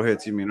 the 0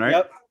 hits, you mean, right?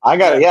 Yep. I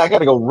got Yeah. I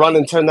gotta go run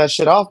and turn that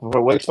shit off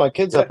before it wakes my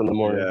kids up in the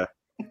morning. Yeah.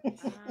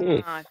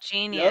 Ah,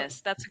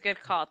 genius. That's a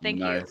good call. Thank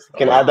you. Nice.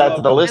 Can add that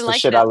to the I list of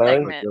like shit this I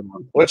learned. segment. Good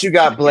one. What you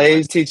got,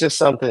 Blaze? Teach us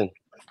something,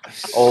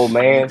 old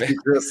man.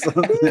 Just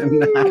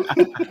something.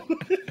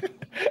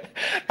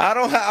 I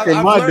don't have. In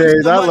I've my learned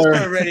days, so I much learned.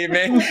 already,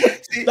 man.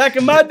 See, Back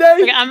in my Like,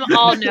 day, I'm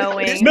all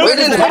knowing. This We milk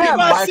didn't was have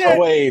 95 cents.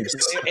 microwaves.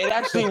 it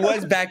actually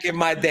was back in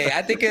my day.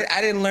 I think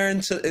I didn't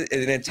learn to,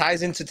 and it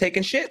ties into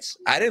taking shits.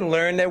 I didn't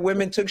learn that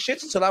women took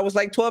shits until I was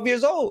like 12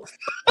 years old.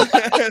 Like,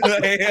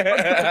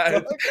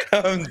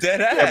 I'm dead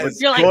Yeah, but ass.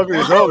 You're like, 12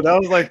 years what? old. That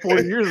was like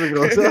 40 years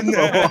ago. That's a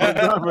long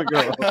time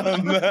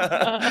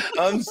ago.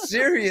 I'm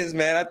serious,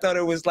 man. I thought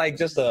it was like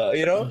just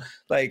a,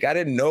 like I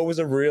didn't know it was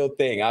a real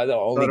thing. I was the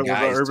only it was an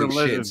guy who urban took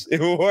legend.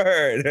 shits.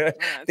 Word.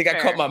 I think I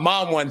fair. caught my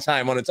mom one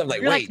time on it. I'm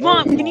like, You're wait,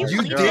 like, Mom, can you oh you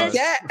believe did this?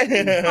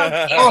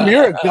 that? Mom,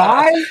 you're a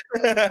guy?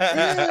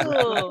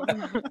 Ew.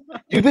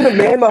 You've been a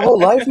man my whole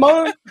life,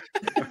 Mom?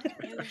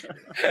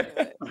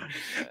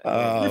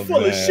 Oh, You're full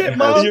of man. shit,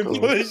 Mom. You're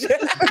full of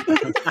shit.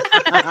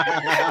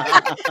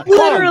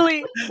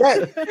 Literally.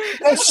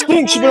 That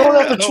stinks. You've been on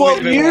that for I 12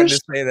 always been wanting years?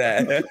 to say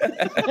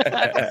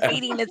that.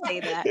 Waiting to say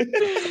that.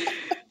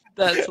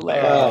 That's Oh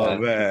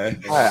hilarious.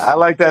 man. All right, I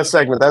like that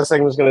segment. That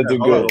segment's gonna do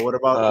Hold on, good. what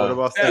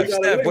about Steph, Steph?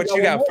 Steph, what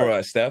you got for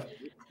us, Steph?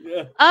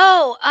 Yeah.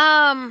 Oh,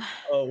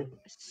 Oh.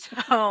 so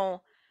I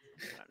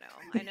don't know.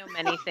 I know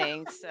many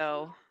things,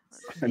 so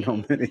I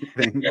know many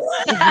things.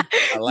 I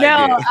like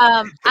no,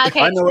 it.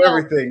 okay. I know so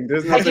everything.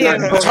 There's I nothing do. I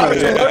don't It's hard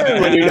to know.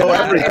 learn when you know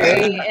Not everything.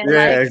 very, and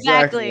Yeah,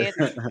 exactly.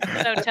 exactly.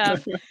 It's so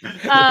tough.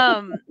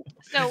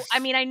 So I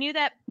mean, I knew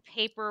that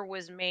paper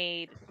was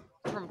made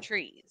from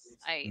trees.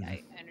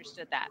 I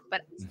understood that,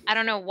 but I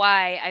don't know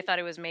why I thought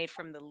it was made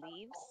from the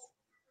leaves,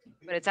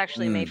 but it's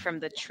actually made from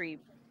the tree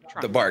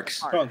trunk. The barks.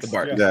 Trunks, The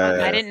bark. yeah.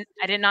 Yeah,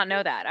 I did not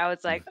know that. I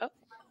was like, oh,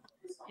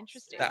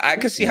 interesting. I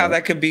could see how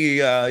that could be.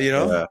 Yeah.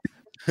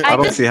 I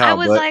don't see how, I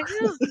was but- like,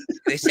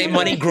 They say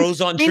money grows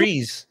on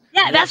trees.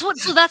 yeah, that's what.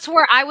 So that's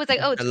where I was like,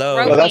 oh, it's Hello.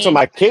 growing, Well, that's what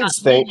my kids not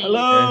think. meaning.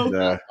 Hello.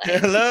 Yeah.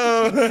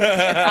 Hello.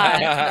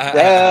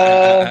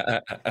 Yeah.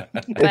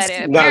 But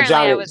No, apparently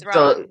Johnny. I was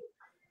wrong.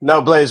 No,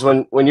 Blaze.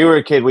 When you were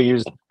a kid, we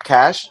used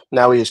cash.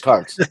 Now we use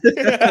cards.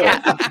 Yeah.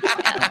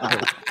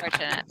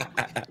 Unfortunate.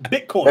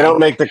 Bitcoin. They don't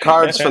make the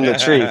cards from the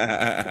tree.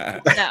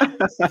 No,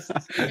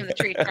 from the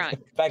tree trunk.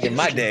 Back in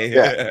my day.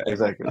 Yeah,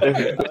 exactly.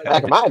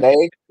 Back in my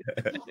day,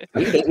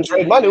 we didn't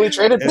trade money. We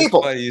traded It's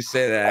people. funny you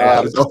say that. I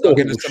was just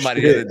talking to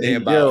somebody the other day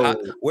shit. about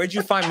Yo. where'd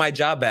you find my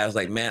job at? I was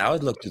like, man, I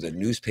would look through the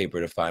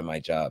newspaper to find my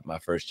job, my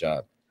first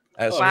job.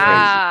 That's crazy.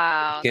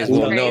 Wow, Kids that's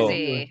won't know.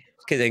 crazy.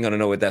 Kids ain't gonna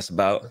know what that's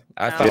about.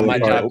 I No. found my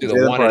job through the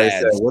Jalen wanted probably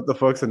ads. said, what the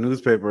fuck's a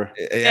newspaper?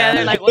 Yeah,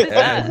 they're like, what is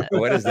that?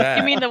 What is that?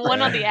 You mean the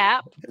one on the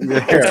app?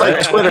 It's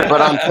like Twitter, but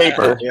on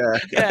paper.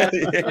 Yeah.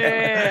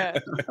 Yeah.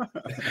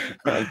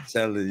 I'm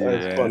telling you,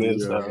 That's man. funny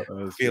as hell.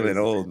 I'm feeling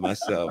old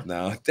myself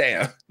now.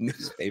 Damn,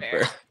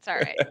 newspaper. Fair.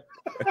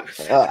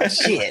 It's all right.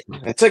 Shit.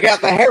 I took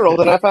out the Herald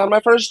and I found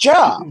my first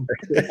job.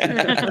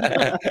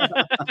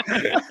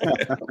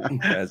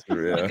 That's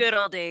real. The good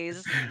old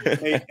days.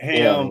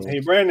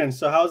 Hey, Brandon.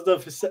 So how's the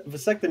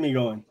vasectomy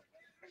going?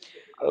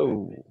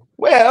 Oh.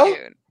 Well,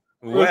 Dude.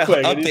 Well,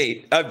 quick.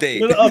 update.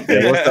 Little update.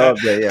 Yeah, what's the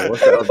update? Yeah,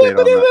 what's the update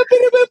on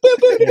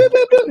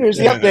that? Here's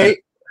the update.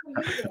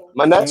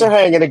 My nuts are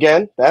hanging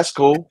again. That's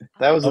cool.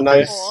 That was a Okay.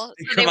 nice. Cool.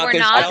 They So come they out were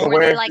their not. shell. Were they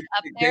Where- like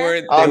up They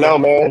there? were. Oh no,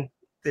 man!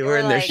 They were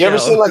in their like- shell. You ever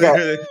seen like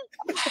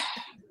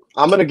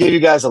I'm gonna give you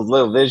guys a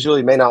little visual.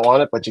 You may not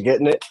want it, but you're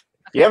getting it.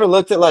 You ever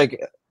looked at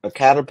like a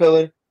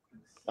caterpillar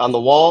on the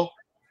wall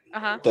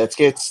Uh-huh. that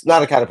gets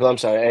not a caterpillar? I'm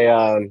sorry,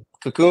 a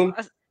cocoon,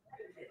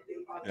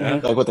 Yeah.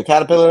 like with the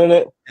caterpillar in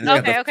it. And it's got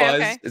Okay, the okay, fuzz.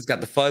 okay. It's got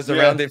the fuzz Yeah.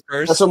 around it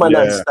first. That's what my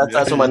Yeah. nuts.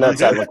 That's what my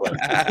nuts look like.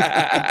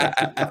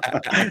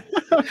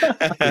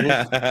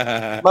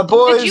 My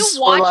boys Did you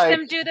were watch like,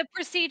 them do the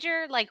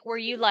procedure? Like, were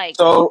you like?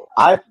 so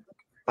I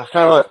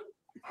kind of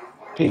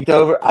peeked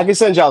over. I can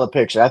send y'all the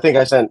picture. I think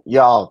I sent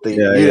y'all the. Yeah,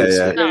 you yeah, didn't see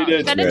yeah. it. No, you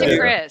did. send it to Yeah.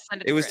 Chris.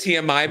 Send it, It to was Chris.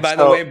 TMI, by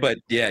the So- way, but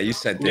yeah, you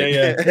sent it.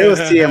 Yeah, It was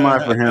TMI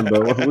for him,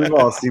 but we've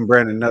all seen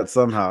Brandon nuts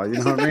somehow.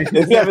 You know what I mean?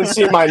 If you haven't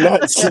seen my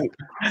nuts,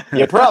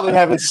 you probably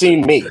haven't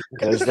seen me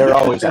because they're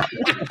always out.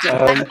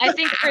 I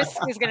think Chris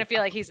is gonna feel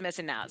like he's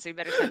missing out, so you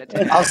better send it to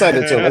him. I'll send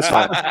it to him. It's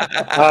fine.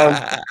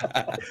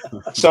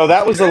 So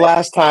that was the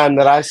last time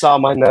that I saw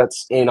my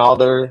nuts in all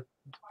their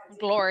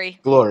Glory.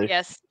 glory.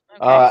 Yes.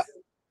 Okay.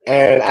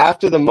 And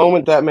after the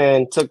moment that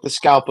man took the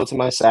scalpel to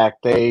my sack,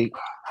 they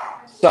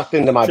sucked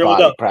into my Shriveled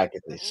body up.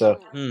 practically. So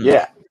Hmm.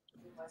 yeah.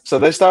 So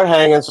they start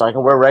hanging, so I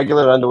can wear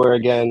regular underwear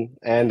again,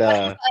 and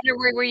What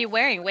underwear were you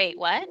wearing? Wait,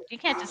 what? You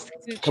can't just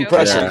scooch over.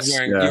 Compressions.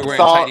 You Yeah. were wearing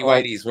Thought, tidy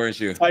like- whities, weren't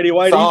you? Whitey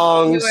Whitey.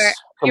 thongs,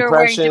 You were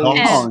wearing compressions.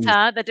 Depends, Thongs.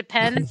 huh? The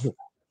Depends. The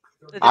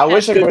I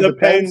wish I The could-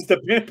 Depends, the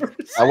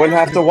Pampers. I wouldn't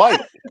have to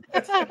wipe,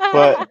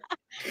 but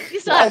you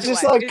still I have to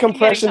just wipe. like You're getting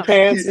compression something.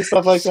 pants and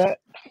stuff like that.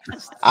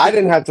 I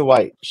didn't have to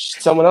wipe.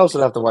 Someone else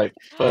would have to wipe,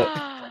 but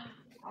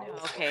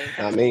Okay.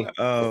 not me.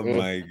 Oh Mm.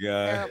 my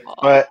god. Terrible.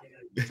 But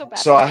So bad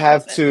so for I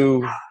have Chris.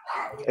 to.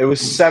 It was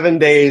 7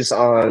 days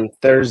on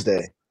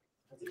Thursday,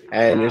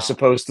 and Wow. you're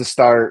supposed to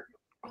start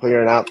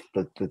clearing out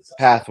the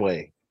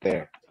pathway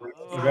there.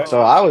 Okay.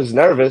 So I was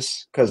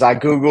nervous because I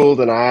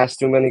Googled and I asked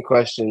too many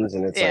questions,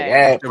 and it's like, Yeah.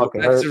 yeah, it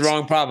fucking That's hurts. the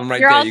wrong problem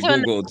right You're there. also You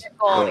in the Googled.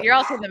 medical, you're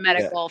also in the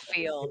medical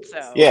field, so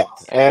Yeah,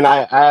 and I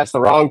asked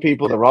the wrong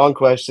people the wrong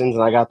questions,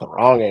 and I got the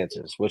wrong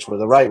answers, which were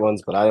the right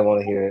ones, but I didn't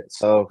want to hear it.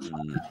 So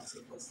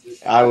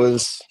I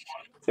was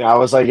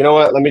like, you know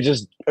what? Let me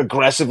just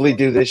aggressively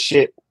do this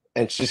shit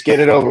and just get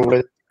it over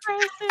with.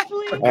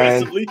 aggressively.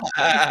 Aggressively.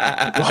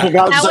 Like,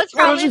 That was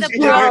probably the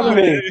problem.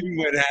 You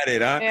went at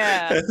it, huh?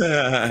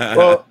 Yeah.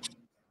 Well,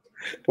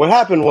 what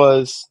happened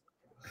was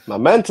my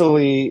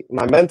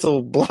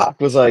mental block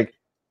was like,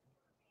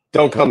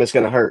 don't come, it's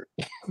gonna hurt.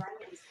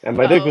 And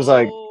my dick was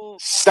like, Oh.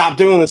 stop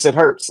doing this, it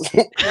hurts.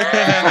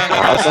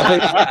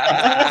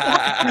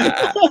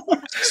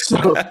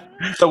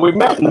 so we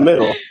met in the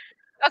middle,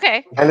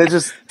 Okay. and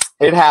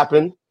it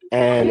happened,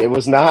 and it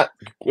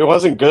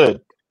wasn't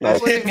good.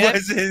 Like, Was it good?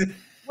 wasn't.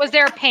 Was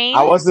there pain?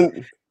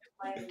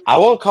 I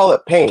won't call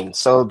it pain.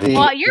 So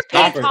Well, your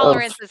pain act of-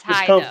 tolerance is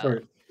high though.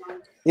 Discomfort.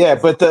 yeah,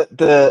 but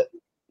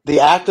the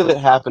act of it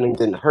happening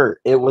didn't hurt.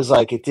 It was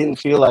like it didn't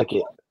feel like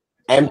it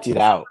emptied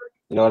out.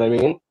 You know what I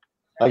mean?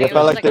 Like It it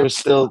felt was like like there a- was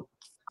still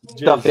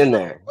stuff in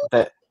there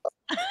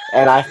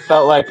and I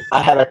felt like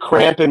I had a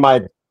cramp in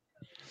my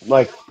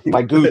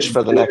gooch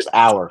for the next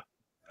hour.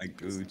 My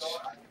gooch.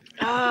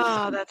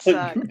 Oh, that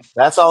sucks.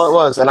 That's all it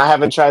was, and I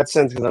haven't tried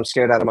since because I'm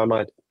scared out of my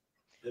mind.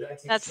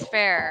 That's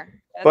fair.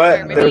 That's But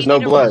fair. Maybe there was you no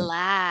need to blood.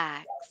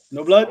 Relax.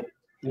 No blood?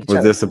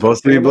 Was there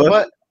supposed to be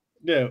blood?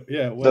 Yeah,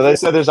 yeah. So they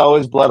said there's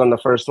always blood on the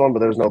first one, but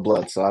there was no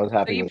blood, so I was So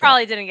happy. you with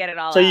probably didn't get it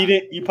all. So out.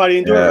 you probably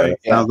didn't do Yeah, it right.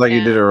 sounds like you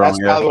Yeah. did it that. wrong. That's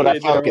probably Yeah. what I Yeah,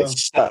 felt yeah. get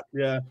stuck.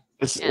 Yeah.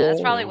 It's- Yeah,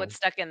 that's probably what's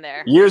stuck in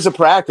there. years of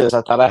practice.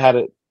 I thought I had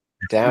it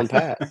down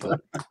pat, but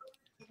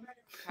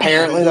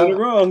apparently Doing it not.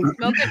 wrong.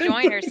 Smoke a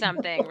joint or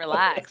something.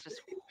 Relax.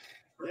 Just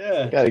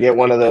Yeah. Got to get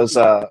one of those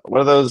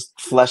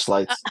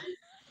fleshlights.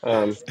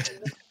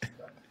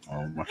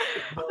 Oh my.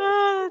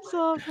 that's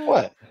awful.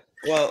 What?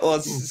 Well,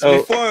 So,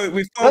 before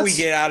we let's-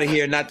 get out of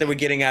here, not that we're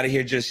getting out of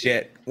here just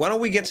yet. Why don't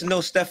we get to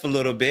know Steph a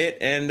little bit?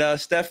 And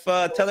Steph,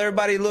 tell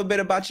everybody a little bit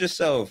about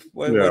yourself.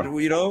 What you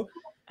know?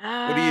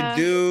 What do you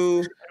do?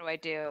 What do I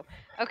do?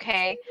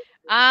 Okay.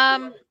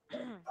 I'm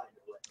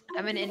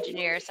an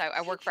engineer, so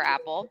I work for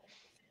Apple.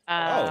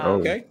 Oh,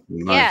 okay.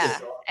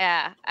 Nice.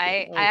 Yeah.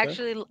 I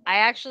Okay.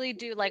 actually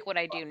do like what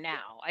I do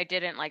now. I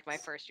didn't like my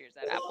first years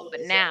at Apple,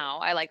 but now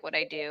I like what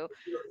I do.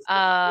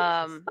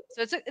 So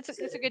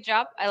it's a good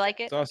job. I like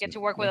it. It's awesome. Get to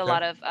work with a Okay.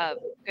 lot of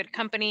good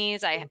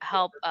companies. I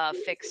help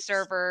fix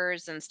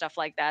servers and stuff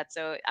like that.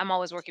 So I'm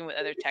always working with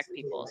other tech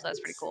people. So that's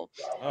pretty cool.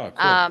 Oh, cool.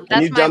 Can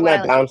That's you dumb what I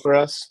that like. down for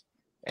us?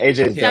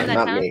 AJ's Yeah. done, Dumb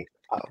not that down? me.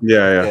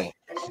 Yeah, yeah.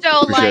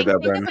 So Appreciate like that,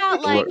 think Brandon.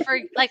 about like for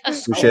like a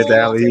school. Appreciate the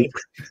alley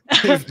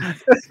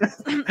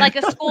Like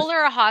a school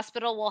or a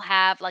hospital will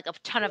have like a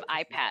ton of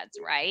iPads,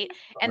 right?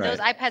 And those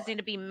Right. iPads need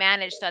to be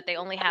managed so that they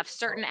only have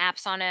certain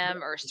apps on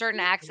them or certain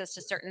access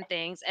to certain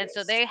things. And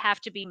so they have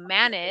to be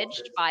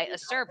managed by a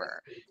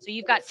server. So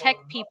you've got tech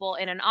people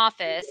in an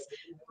office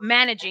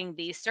managing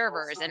these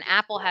servers, and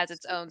Apple has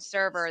its own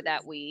server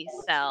that we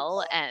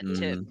sell and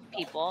to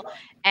people.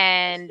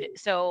 And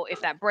so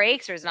if that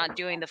breaks or is not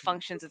doing the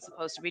functions it's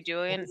supposed to be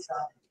doing,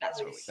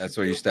 that's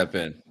where you step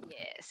in.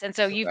 Yes. And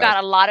so you've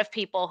got a lot of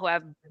people who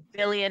have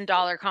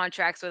billion-dollar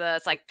contracts with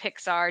us, like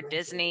Pixar,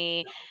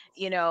 Disney,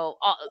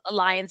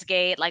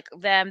 Lionsgate, like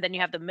them. Then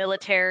you have the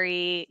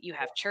military, you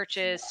have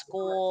churches,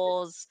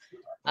 schools.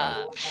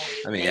 I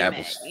mean,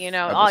 Apple's,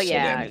 Apple's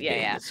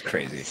yeah. It's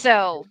crazy.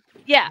 So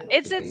yeah,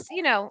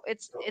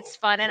 it's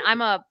fun, and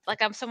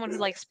I'm someone who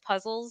likes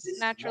puzzles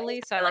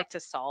naturally, so I like to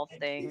solve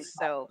things.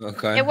 So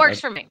it works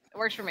for me. It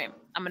works for me.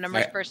 I'm a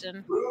numbers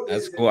person.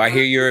 That's cool. I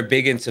hear you're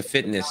big into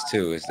fitness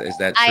too. Is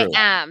that true? I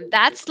am.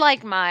 That's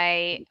like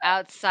my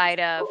outside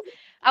of.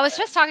 I was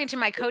just talking to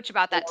my coach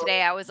about that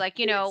today. I was like,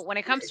 when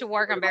it comes to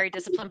work, I'm very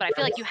disciplined, but I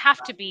feel like you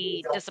have to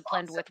be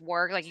disciplined with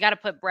work. Like you got to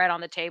put bread on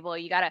the table.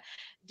 You got to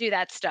do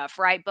that stuff,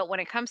 right? But when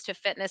it comes to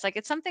fitness, like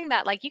it's something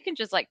that like you can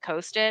just like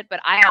coast it, but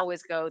I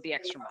always go the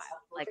extra mile.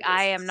 Like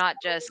I am not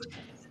just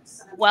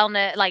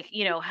wellness, like,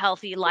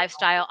 healthy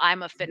lifestyle.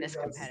 I'm a fitness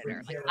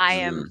competitor. Like I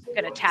am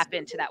going to tap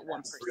into that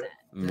 1%.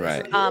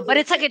 Right. But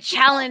it's like a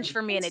challenge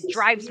for me, and it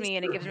drives me,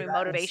 and it gives me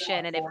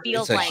motivation, and it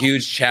feels like a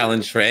huge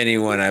challenge for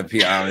anyone. I'll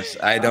be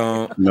honest. I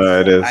don't. No,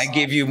 it is. I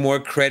give you more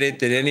credit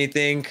than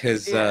anything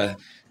because a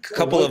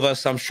couple of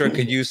us, I'm sure,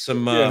 could use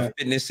some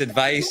fitness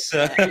advice.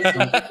 So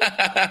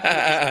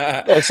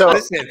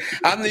listen,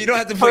 you don't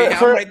have to put.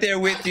 I'm right there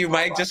with you,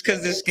 Mike. Just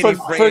because the skinny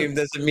frame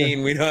doesn't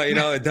mean we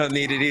don't, don't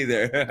need it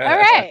either. All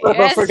right.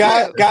 But for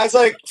guys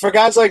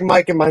like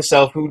Mike and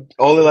myself who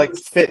only like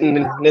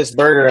fitting this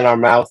burger in our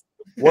mouth,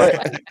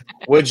 what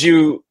would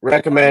you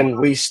recommend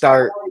we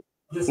start?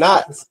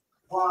 Not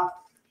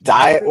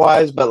diet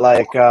wise, but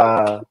like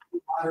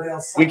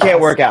we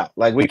can't work out.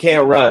 Like we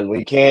can't run.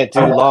 We can't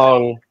do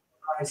long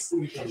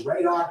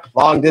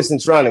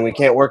distance running. We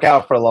can't work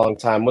out for a long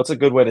time. What's a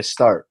good way to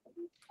start?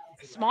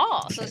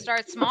 Small. So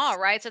start small,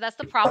 right? So that's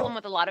the problem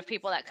with a lot of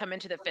people that come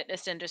into the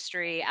fitness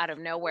industry out of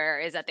nowhere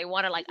is that they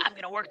want to like, I'm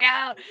going to work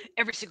out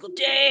every single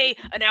day,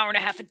 an hour and a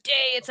half a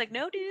day. It's like,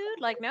 no,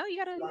 dude, like, no, you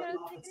gotta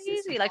take it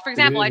easy. Like, for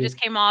example, I just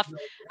came off,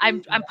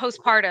 I'm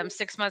postpartum,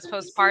 6 months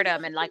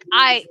postpartum. And like,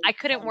 I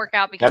couldn't work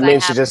out because that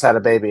means she just had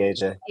a baby,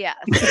 AJ. Yeah.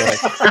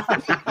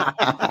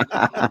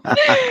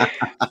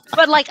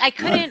 But like, I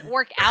couldn't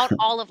work out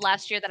all of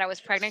last year that I was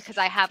pregnant because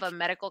I have a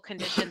medical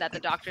condition that the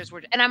doctors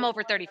were, and I'm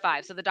over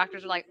 35. So the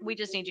doctors were like, we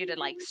just need you to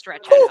like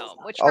stretch at home,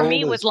 which for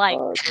me was like,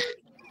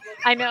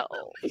 I know,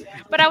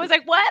 but I was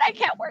like, what? I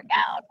can't work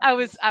out. I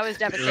was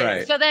devastated.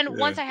 Right. So then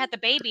once I had the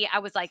baby, I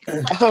was like,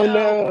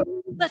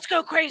 let's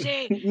go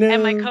crazy. No.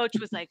 And my coach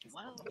was like,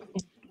 whoa.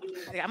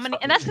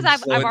 And that's because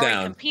I've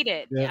already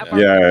competed. Yeah. I've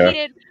already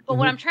competed. But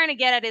what I'm trying to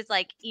get at is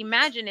like,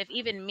 imagine if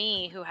even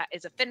me, who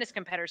is a fitness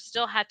competitor,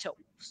 still had to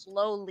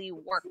slowly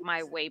work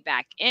my way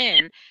back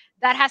in.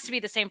 That has to be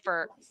the same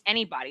for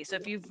anybody. So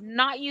if you're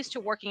not used to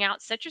working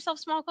out, set yourself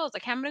small goals.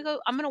 Like, I'm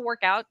gonna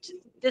work out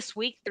this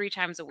week 3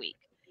 times a week.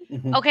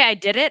 Okay, I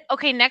did it.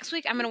 Okay, next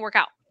week I'm gonna work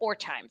out 4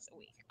 times a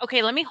week.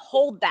 Okay, let me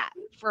hold that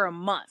for a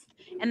month.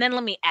 And then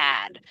let me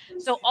add.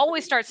 So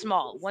always start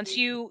small. Once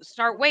you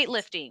start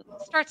weightlifting,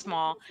 start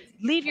small.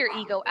 Leave your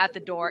ego at the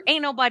door.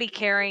 Ain't nobody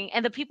caring.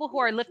 And the people who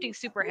are lifting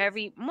super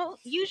heavy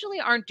usually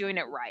aren't doing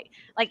it right.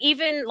 Like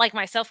even like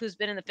myself, who's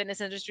been in the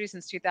fitness industry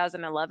since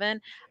 2011,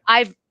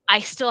 I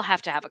still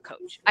have to have a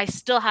coach. I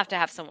still have to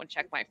have someone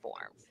check my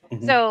form.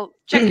 So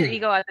check your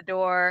ego at the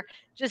door.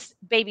 Just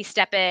baby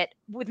step it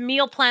with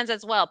meal plans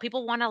as well.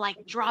 People want to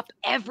like drop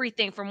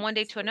everything from one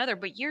day to another,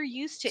 but you're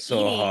used to eating.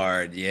 So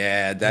hard.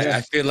 Yeah.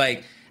 I feel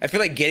like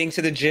getting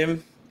to the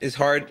gym is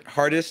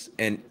hardest,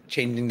 and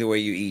changing the way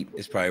you eat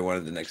is probably one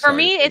of the next. For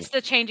me, it's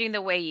the changing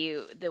the way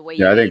you.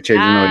 Yeah, I think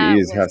changing the way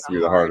you eat has to be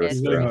the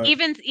hardest.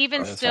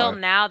 Even still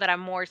now that I'm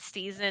more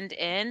seasoned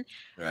in,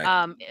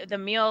 the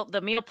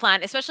meal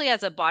plan, especially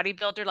as a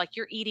bodybuilder, like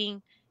you're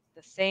eating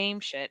the same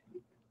shit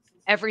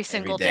every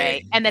single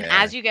day. And then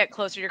as you get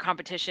closer to your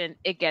competition,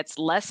 it gets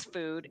less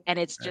food and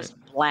it's just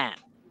bland.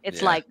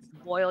 It's like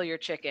boil your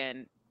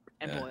chicken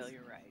and boil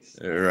your rice.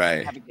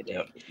 Right. Have a good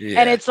day.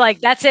 And it's like,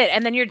 that's it.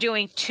 And then you're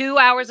doing 2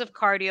 hours of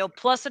cardio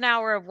plus an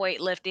hour of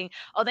weightlifting.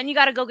 Oh, then you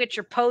got to go get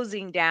your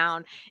posing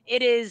down.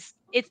 It's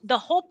the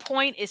whole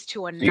point is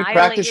to annihilate. Do you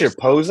practice your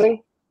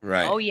posing?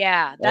 Right. Oh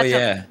yeah.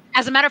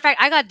 As a matter of fact,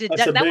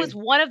 that was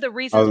one of the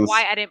reasons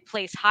why I didn't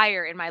place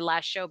higher in my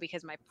last show,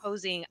 because my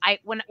posing,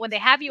 when they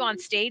have you on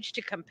stage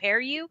to compare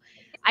you,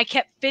 I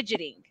kept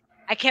fidgeting.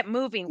 I kept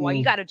moving while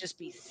you got to just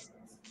be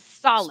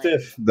solid.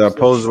 Stiff. The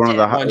pose is one of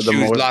the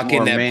most lock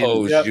in that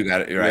pose. You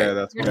got it right. Yeah,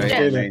 that's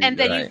right. And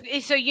then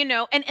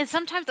and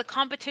sometimes the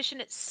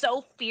competition is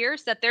so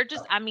fierce that they're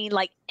just,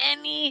 like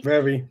any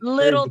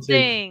little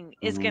thing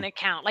is gonna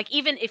count. Like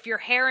even if your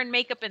hair and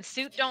makeup and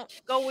suit don't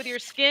go with your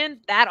skin,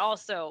 that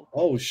also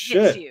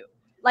hits you.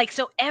 Like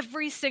so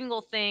every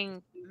single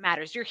thing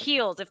matters. Your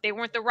heels, if they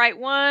weren't the right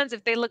ones,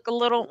 if they look a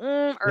little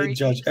or they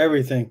judge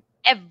everything.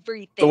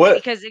 So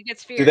because it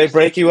gets fierce. Do they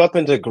break you up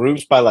into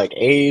groups by like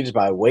age,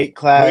 by weight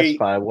class,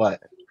 by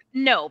what?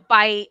 No,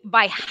 by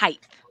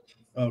height.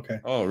 Okay.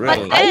 Oh,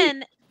 really? But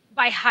then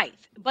by height.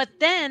 But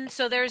then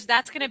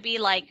that's gonna be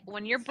like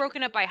when you're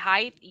broken up by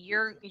height,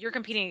 you're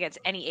competing against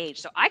any age.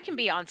 So I can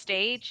be on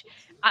stage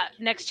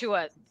next to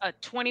a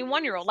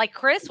 21-year-old like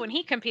Chris when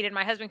he competed.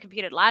 My husband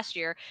competed last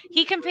year.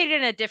 He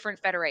competed in a different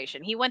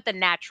federation. He went the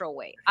natural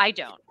way. I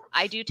don't.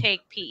 I do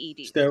take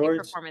PED, Steroids?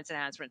 performance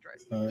enhancement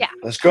drugs. Right. Yeah.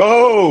 Let's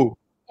go.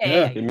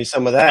 Yeah. Give me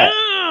some of that.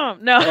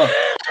 No.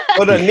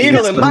 Put a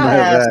needle in my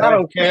ass. I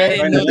don't I care.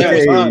 didn't know there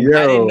was, I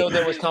didn't know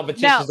there was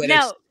competitions.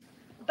 No.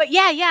 But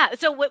yeah.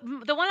 So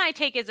the one I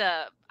take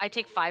I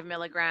take 5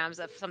 milligrams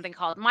of something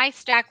called, my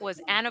stack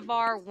was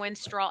Anavar,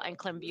 Winstrol, and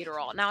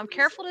Clenbuterol. Now I'm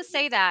careful to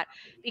say that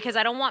because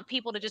I don't want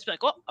people to just be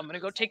like, oh, I'm going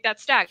to go take that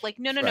stack. Like,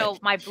 no.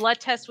 My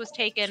blood test was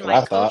taken.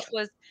 My coach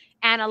was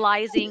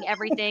analyzing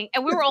everything.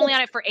 And we were only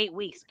on it for 8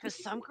 weeks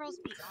because some girls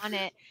be on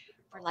it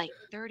for like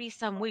 30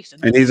 some weeks.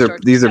 And these are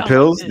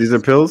pills? These are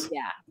pills?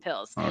 Yeah,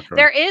 pills. Okay.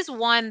 There is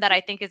one that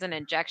I think is an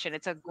injection.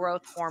 It's a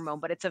growth hormone,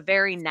 but it's a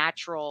very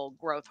natural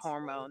growth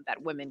hormone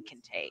that women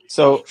can take.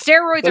 So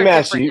steroids are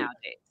different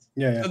nowadays.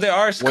 Yeah. So there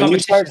are When you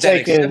start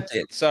taking,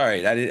 it.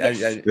 Sorry,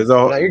 there's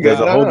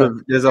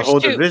a whole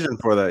division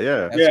for that.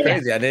 Yeah, that's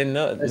crazy. I didn't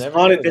know.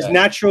 It's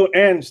natural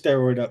and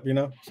steroid up.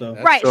 So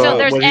right. So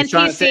there's what he's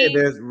trying to say, NPC.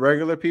 there's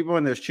regular people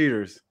and there's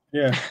cheaters.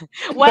 Yeah.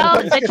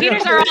 Well, the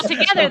cheaters are all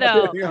together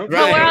though. Right.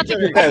 So we're all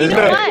together. You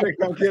know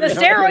what? The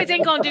steroids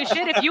ain't gonna do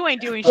shit if you ain't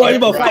doing shit. Well,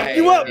 gonna fuck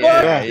you up, boy.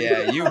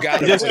 Yeah, you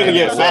got. Just gonna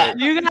get fat.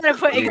 You gotta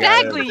put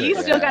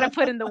You still gotta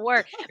put in the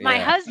work. My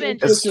husband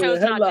just chose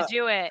not to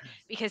do it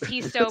because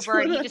he's sober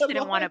and he just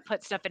didn't want to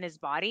put stuff in his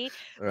body.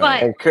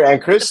 But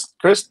and Chris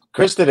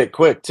did it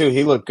quick too.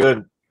 He looked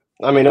good.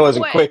 I mean, it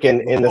wasn't quick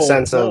in the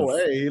sense of.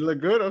 Hey, he looked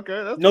good.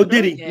 Okay, that's no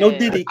Diddy, no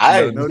Diddy,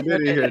 no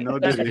Diddy here, no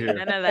Diddy here.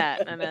 None of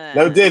that.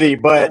 No Diddy,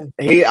 but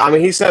he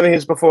sent me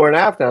his before and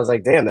after. I was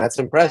like, damn, that's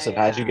impressive.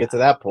 How'd you get to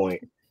that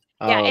point?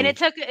 Yeah, and it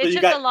took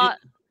a lot.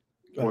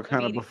 What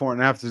kind of before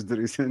and afters did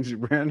he send you,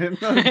 Brandon?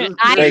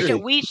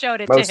 We showed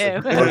it to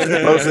him.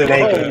 Mostly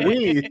naked.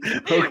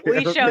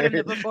 We showed him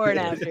the before and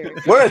after.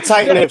 We're a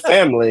tight knit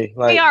family.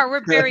 We are.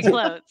 We're very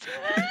close.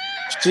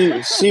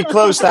 She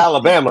close to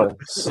Alabama.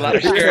 A lot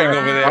of sharing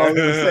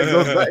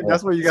over there.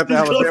 That's where you got the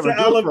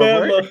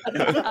Alabama.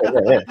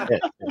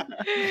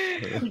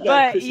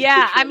 But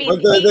yeah, I mean,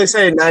 what did they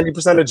say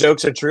 90% of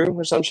jokes are true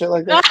or some shit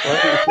like that?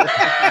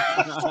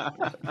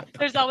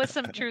 There's always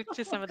some truth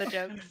to some of the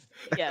jokes.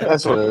 Yeah,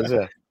 that's what it is.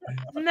 Yeah.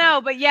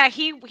 No, but yeah,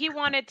 he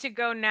wanted to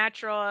go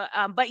natural,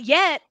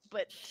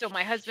 so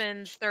my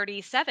husband's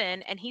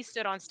 37 and he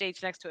stood on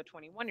stage next to a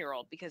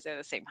 21-year-old because they're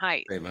the same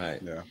height.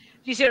 Yeah.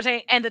 You see what I'm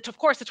saying? And of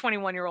course the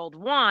 21-year-old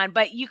won,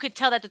 but you could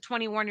tell that the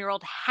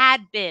 21-year-old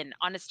had been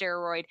on a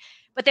steroid,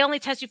 but they only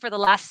test you for the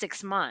last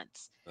 6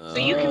 months. So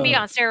you can be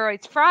on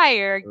steroids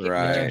prior, get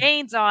your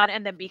gains on,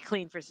 and then be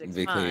clean for 6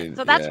 months.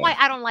 So that's why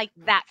I don't like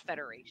that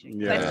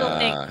federation. Yeah. I still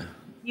think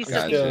you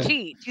still need to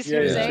cheat. You see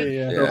what I'm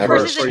saying?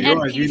 Versus an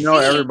NPC, you know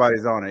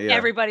everybody's on it. Yeah.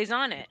 Everybody's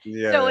on it.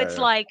 Yeah, so it's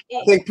like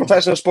I think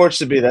professional sports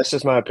should be. That's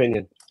just my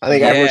opinion. I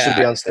think everyone should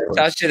be on steroids.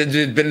 That should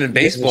have been in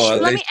baseball.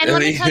 Let me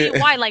tell you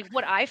why. Like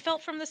what I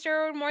felt from the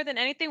steroid more than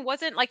anything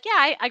wasn't like,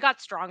 I got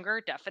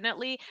stronger,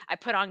 definitely. I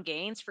put on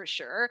gains for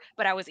sure,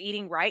 but I was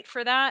eating right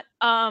for that.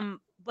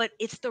 But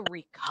it's the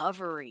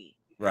recovery.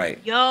 Right.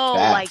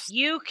 Like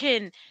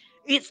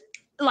it's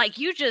like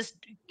you just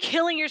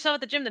killing yourself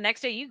at the gym the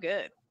next day, you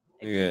good.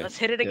 Yeah. Let's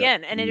hit it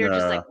again. And then you're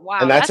just like, wow.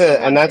 And that's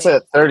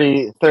at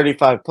 30,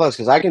 35 plus.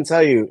 Because I can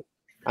tell you,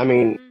 I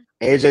mean,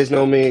 AJ's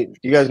known me,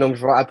 you guys know me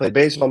before. I played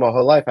baseball my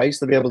whole life. I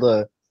used to be able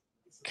to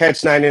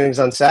catch 9 innings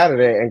on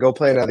Saturday and go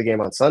play another game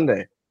on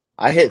Sunday.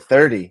 I hit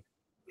 30.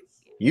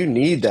 You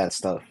need that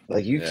stuff.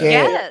 Like you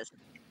can't.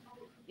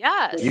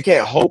 Yes. You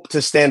can't hope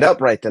to stand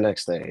upright the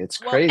next day. It's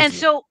crazy. And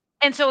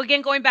so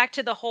again, going back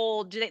to the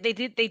whole, they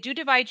do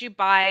divide you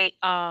by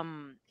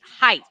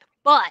height,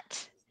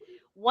 but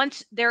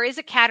once there is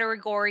a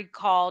category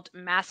called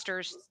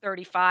Masters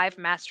 35,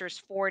 Masters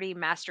 40,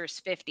 Masters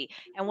 50.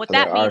 And what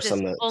that means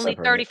is only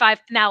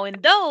 35. Now in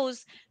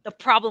those, the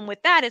problem with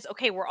that is,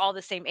 okay, we're all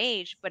the same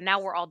age, but now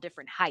we're all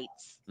different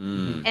heights.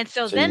 And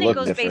so then it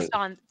goes based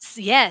on,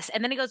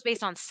 and then it goes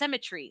based on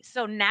symmetry.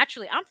 So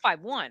naturally, I'm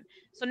 5'1".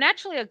 So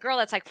naturally a girl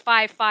that's like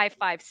 5'5",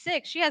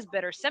 5'6", she has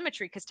better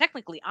symmetry because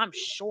technically I'm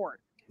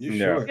short.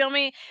 You feel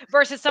me?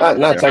 Versus someone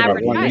who's an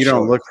average height. You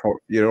don't look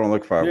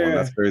 5'1".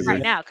 That's crazy.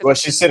 Right now, well,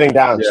 she's sitting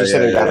down. She's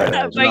sitting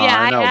down. But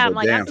I am.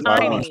 Like I'm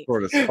tiny.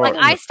 Like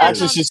I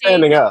actually, she's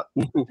standing up.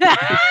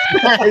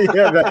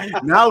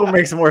 Now it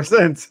makes more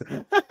sense.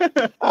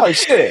 Oh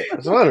shit! I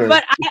was wondering.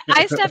 But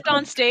I stepped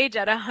on stage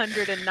at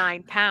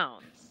 109 pounds.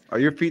 Are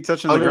your feet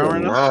touching the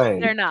ground right now?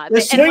 They're not.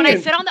 And when I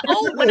sit on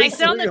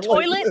the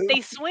toilet, they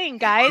swing,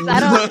 guys. I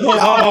don't.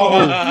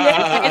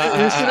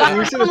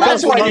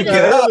 That's why you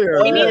get up.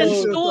 I need a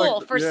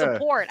stool for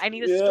support.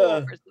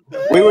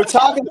 We were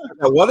talking about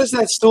that. What is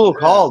that stool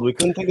called? We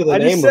couldn't think of the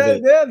name of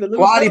it.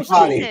 Squatty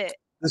potty.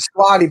 The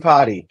squatty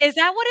potty. Is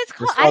that what it's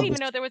called? I didn't even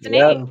know there was a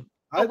name.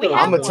 I'm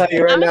gonna tell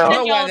you right now. You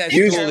know why that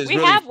stool is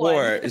really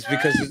poor? It's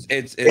because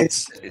it's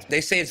they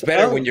say it's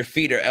better when your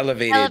feet are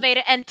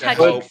elevated and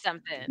touching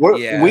something.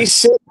 We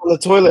sit on the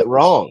toilet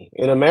wrong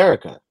in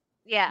America.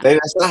 Yeah,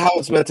 that's not how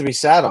it's meant to be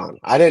sat on.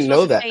 I didn't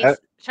know that.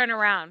 Turn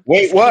around.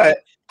 Wait, what?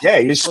 Yeah,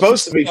 you're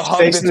supposed to be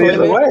facing the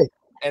other way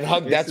and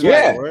hug. That's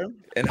right.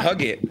 And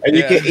hug it, and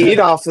you can eat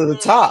off to the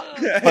top.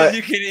 But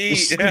you can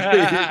eat.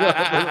 That's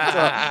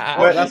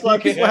why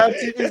people have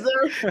TVs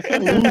there.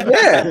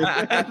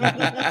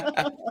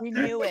 Yeah, we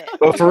knew it.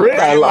 But for real,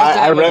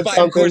 I read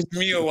something.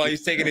 Meal while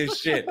he's taking his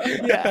shit.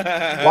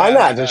 Why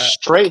not just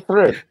straight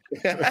through?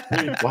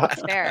 Fair.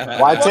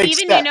 Why take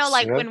even steps,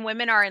 like when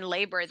women are in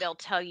labor, they'll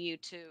tell you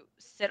to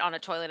sit on a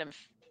toilet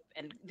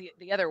and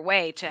the other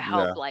way to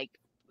help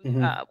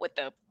with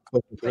the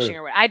pushing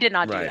or what. I did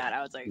not do that.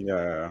 I was like,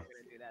 yeah.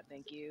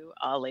 Thank you.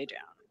 I'll lay down.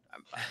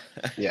 I'm fine.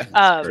 Yeah,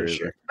 for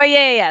sure. But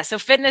yeah. So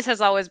fitness has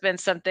always been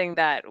something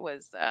that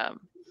was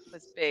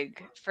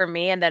big for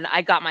me, and then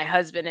I got my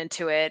husband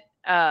into it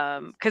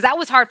because that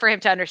was hard for him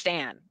to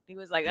understand. He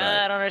was like,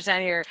 I don't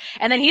understand here.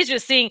 And then he's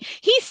just seeing.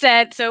 He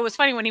said, so it was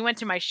funny when he went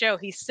to my show.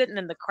 He's sitting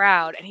in the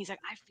crowd, and he's like,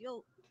 I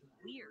feel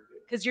weird.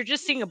 Because you're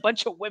just seeing a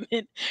bunch of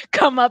women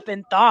come up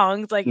in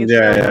thongs, like it's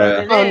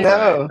oh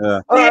no!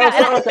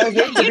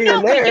 You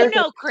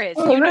know Chris.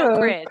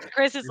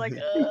 Chris is like,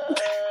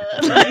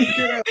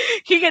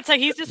 he gets like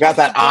he's just got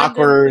that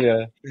awkward.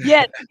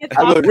 Yeah,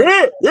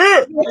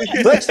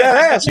 flex that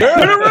ass, girl.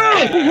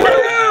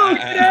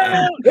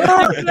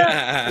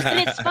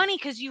 And it's funny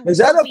because is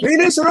that a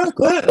penis or a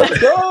clit? Let's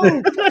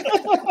go.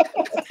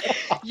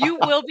 You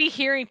will be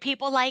hearing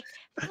people like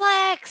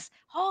flex.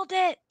 Hold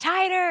it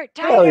tighter.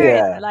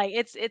 Yeah. Like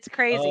it's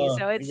crazy.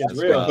 So it's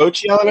real.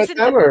 Coach yelling at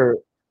them, or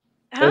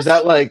is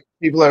that like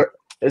people are?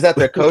 Is that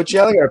their coach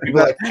yelling, or people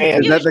like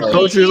fans? Is that the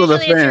coaches or the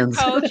fans?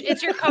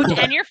 It's your coach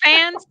and your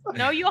fans.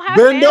 No, you'll have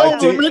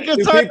fans. Do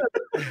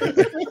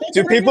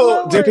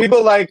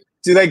people like?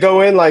 Do they go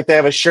in like they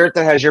have a shirt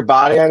that has your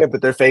body on it,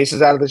 but their face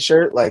is out of the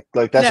shirt? Like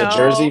that's a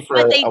jersey for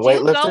a weightlifter? They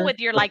do go with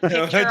your like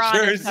picture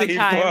on it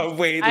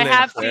sometimes. I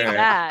have seen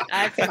that.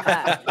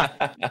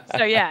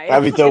 So yeah.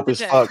 That'd be dope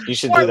as fuck. You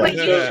should do that. But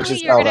usually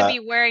you're going to be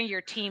wearing your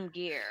team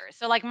gear.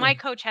 So like my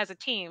coach has a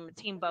team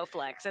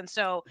Bowflex. And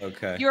so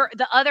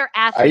the other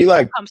athletes are you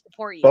like come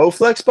support you.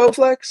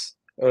 Bowflex?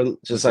 Or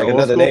just like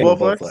another name?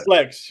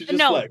 Flex.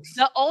 No, flex.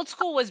 the old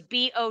school was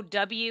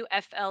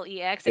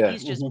BOWFLEX and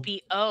he's just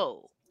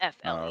BO.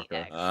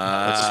 FLEX.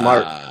 That's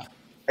smart.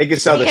 They can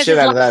sell the shit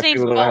out of that.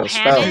 People don't know how to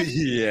spell.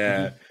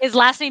 Yeah. His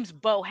last name's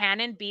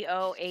Bohannon,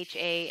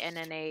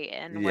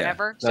 BOHANNAN,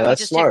 whatever. So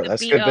that's smart.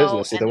 That's good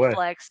business either way.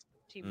 Flex,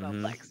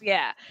 Bowflex.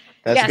 Yeah.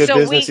 That's good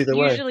business either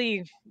way.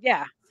 Usually,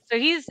 yeah. So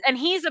he's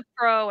a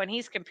pro and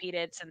he's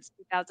competed since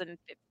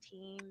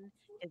 2015.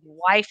 His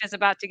wife is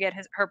about to get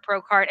her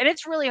pro card, and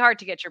it's really hard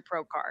to get your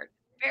pro card.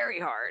 Very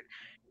hard.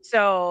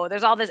 So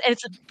there's all this, and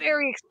it's a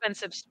very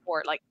expensive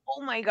sport. Like,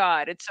 oh my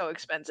God, it's so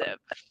expensive.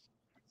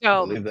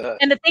 So,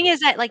 and the thing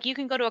is that like you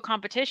can go to a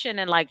competition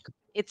and like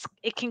it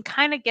can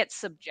kind of get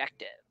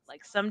subjective.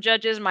 Like some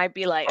judges might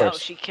be like, oh,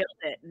 she killed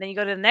it. And then you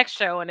go to the next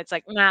show and it's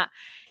like, nah,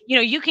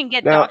 you can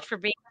get docked for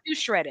being too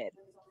shredded.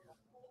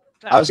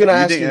 So, I was going to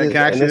ask you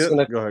this.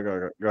 Go ahead.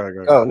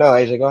 Oh, no,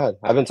 AJ, go ahead.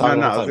 I've been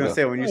talking. No, I was going to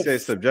say, when you say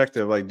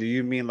subjective, like, do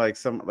you mean like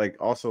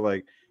also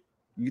like,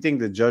 you think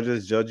the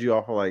judges judge you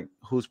off of like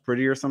who's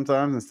prettier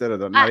sometimes instead of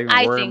them not even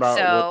worrying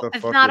about what the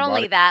fuck? It's not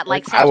only that,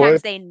 like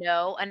sometimes they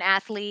know an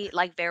athlete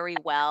like very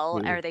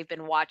well, or they've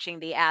been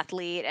watching the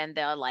athlete, and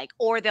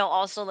they'll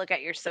also look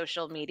at your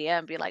social media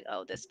and be like,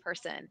 oh, this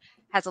person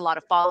has a lot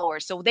of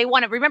followers, so they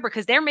want to remember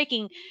because they're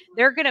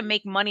gonna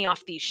make money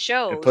off these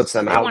shows. It puts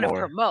them out more. They want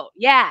to promote.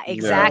 Yeah,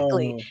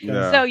 exactly.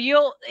 Yeah. So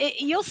you'll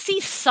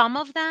see some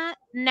of that.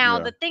 Now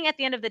the thing at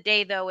the end of the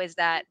day though is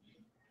that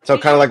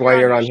kind of like why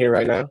you're on here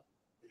right now.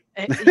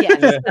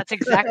 Yes, that's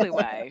exactly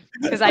why.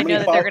 Because I know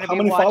that they're going to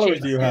be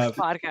watching this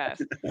podcast.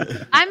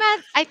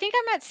 I think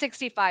I'm at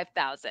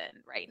 65,000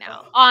 right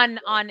now on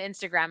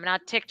Instagram and on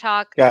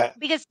TikTok. Yeah.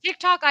 Because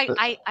TikTok,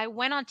 I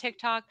went on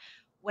TikTok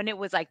when it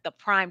was like the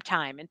prime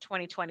time in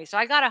 2020. So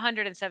I got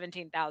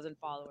 117,000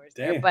 followers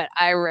there, but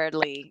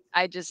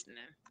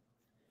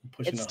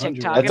it's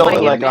TikTok. That's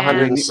only like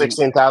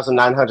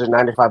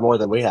 116,995 more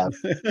than we have.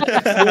 But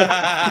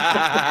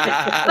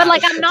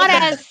like I'm not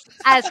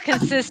as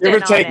consistent.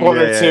 Give or take one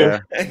or two.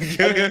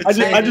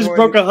 I just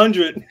broke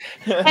 100.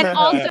 And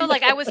also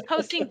like I was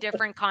posting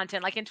different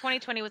content. Like in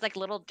 2020 it was like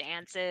little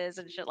dances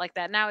and shit like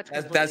that. Now it's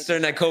that's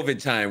during that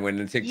COVID time when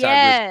the TikTok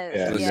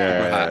was it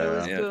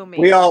was booming.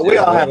 We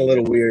all had a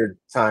little weird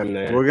time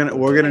there.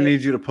 We're gonna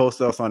need you to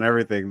post us on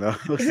everything though.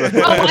 Oh, I will.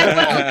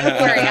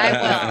 Don't worry, I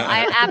will.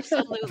 I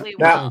absolutely will.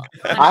 Now,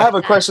 I have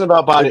a question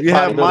about body. If you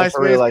have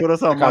MySpace, put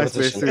us on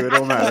MySpace too. It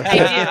don't matter.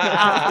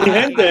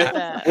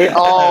 We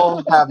all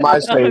have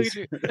MySpace.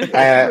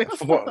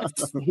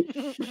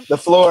 The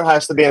floor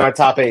has to be in our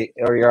top 8,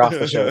 or you're off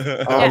the show.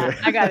 Yeah,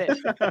 I got it.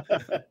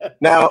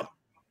 Now,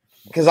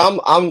 because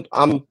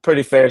I'm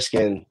pretty fair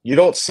skinned, you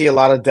don't see a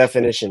lot of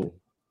definition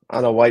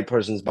on a white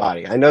person's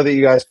body? I know that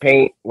you guys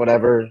paint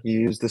whatever, you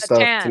use the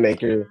stuff to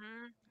make your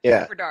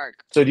super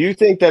dark. So do you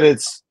think that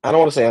it's, I don't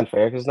want to say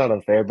unfair because it's not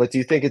unfair, but do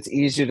you think it's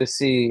easier to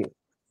see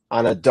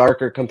on a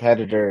darker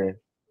competitor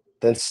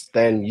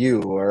than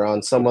you, or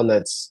on someone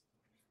that's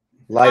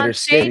lighter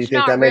skin? Do you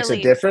think that makes a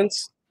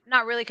difference?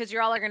 Not really, because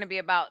you're all going to be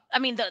about. I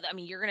mean,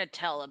 you're going to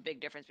tell a big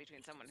difference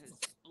between someone who's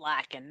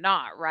black and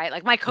not, right?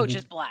 Like my coach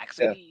is black,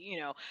 so you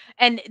know.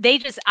 And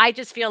I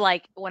just feel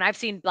like when I've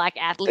seen black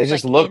athletes, they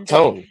just look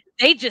toned.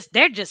 They just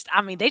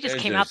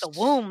came out the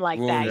womb like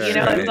that, you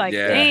know. It's like,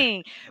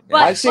 dang.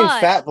 But I've seen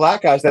fat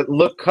black guys that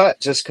look cut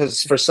just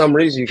because for some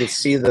reason you can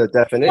see the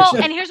definition.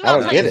 Well, and here's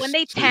what I'm saying: when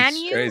they tan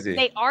you,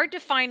 they are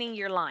defining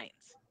your lines.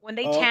 When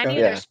they tan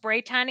you, they're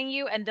spray tanning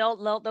you, and they'll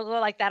go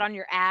like that on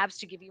your abs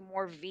to give you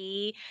more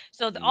V.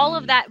 So all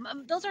of that,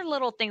 those are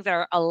little things that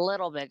are a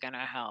little bit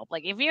gonna help.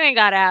 Like if you ain't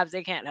got abs,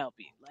 they can't help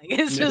you. Like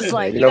it's just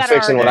like you know,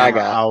 fixing what I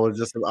got. I was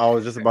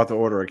just about to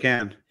order a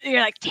can.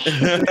 You're like, but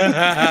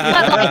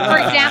like for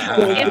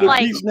example, if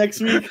like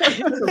next week,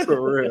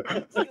 for real.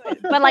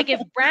 But like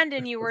if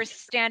Brandon, you were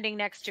standing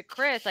next to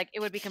Chris, like it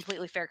would be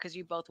completely fair because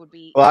you both would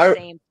be the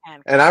same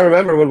tan. And I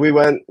remember when we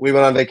went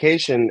on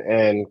vacation,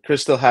 and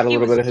Chris still had a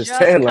little bit of his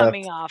tan left.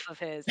 Coming off of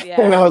his,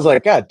 And I was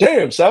like, God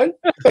damn, son.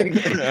 You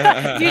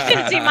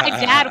should see my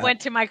dad went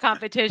to my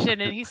competition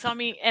and he saw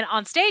me and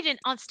on stage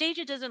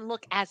it doesn't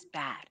look as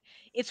bad.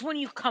 It's when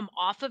you come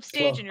off of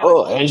stage and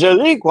you're like,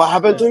 Angelique, what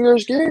happened to your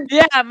skin?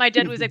 Yeah, my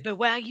dad was like, but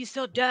why are you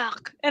so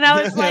dark? And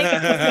I was like,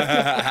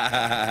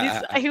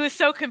 he was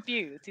so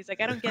confused. He's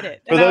like, I don't get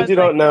it. For those who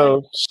don't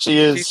know, she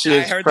is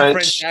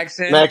French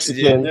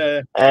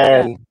Mexican,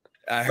 and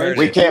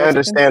we can't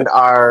understand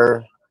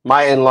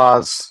my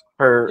in-laws,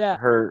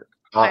 her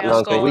aunt and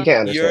uncle. We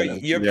can't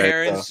understand your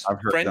parents. I've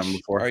heard them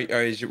before.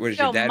 Was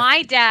your dad?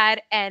 My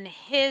dad and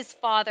his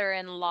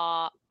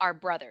father-in-law are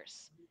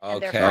brothers.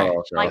 Okay.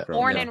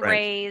 Born and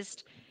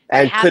raised.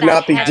 And could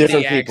not be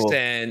different people.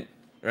 Accent,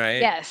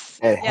 right? Yes.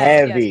 And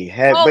heavy.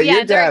 But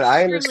your dad,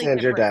 I understand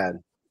your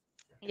dad.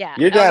 Yeah.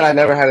 Your dad, I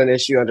never had an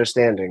issue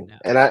understanding.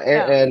 No.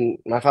 And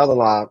my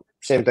father-in-law,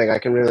 same thing. I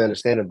can really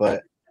understand it,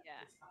 but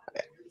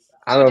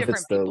I don't know if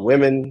it's the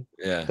women.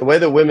 Yeah. The way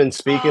the women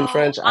speak in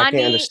French, I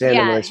can't understand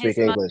them when they speak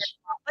English.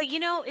 But you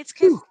know, it's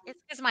because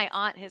my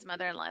aunt, his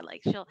mother-in-law,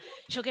 like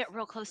she'll get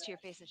real close to your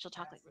face and she'll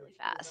talk like really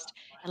fast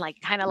and like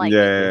kind of like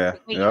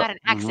you got an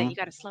accent, you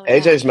got to slow it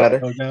down. AJ's met her.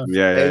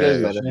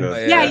 AJ's met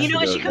her. Yeah, you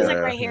know, she comes like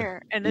right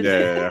here, and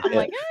then I'm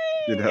like,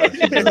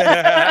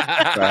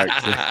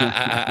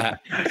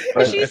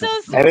 but she's so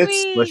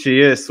sweet. But she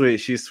is sweet.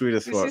 She's sweet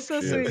as fuck. She's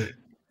so sweet.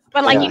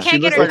 But like you can't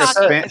get her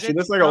talking. She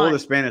looks like an older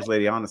Spanish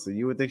lady. Honestly,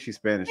 you would think she's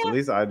Spanish. At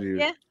least I do.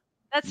 Yeah,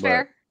 that's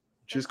fair.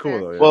 She's cool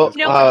though. Well,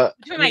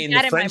 between my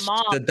dad and my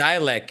mom, the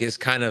dialect is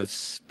kind of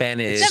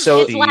Spanish. So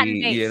it's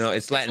Latin based. You know,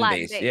 it's Latin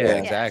based. Yeah,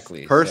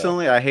 exactly.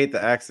 Personally, I hate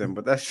the accent,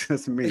 but that's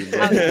just me.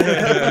 I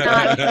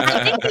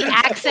think the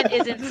accent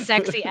isn't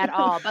sexy at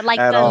all, but like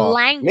the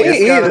language.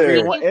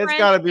 It's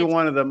got to be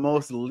one of the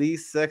most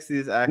least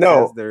sexiest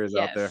accents there is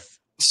out there.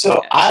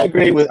 So I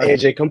agree with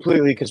AJ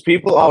completely, because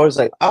people always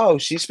like, oh,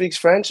 she speaks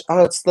French.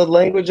 Oh, it's the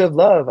language of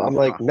love. I'm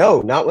like,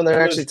 no, not when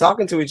they're actually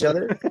talking to each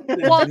other.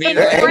 Well, I think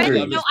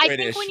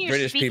when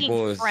you're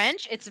speaking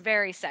French, it's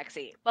very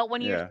sexy. But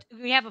when you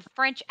have a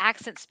French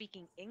accent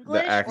speaking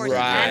English or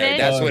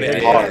Spanish, that's what it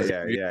is.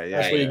 Yeah.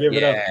 That's what you give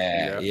it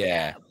up.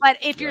 Yeah. But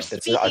if you're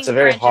speaking it's a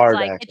very French, hard it's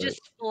like accent. it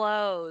just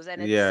flows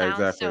and it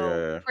sounds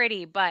so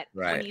pretty. But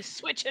when you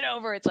switch it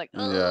over, it's like,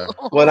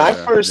 When I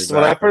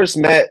first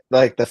met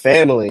like the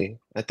family,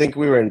 I think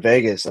we were in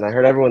Vegas, and I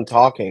heard everyone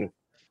talking.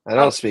 I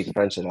don't speak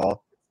French at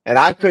all, and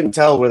I couldn't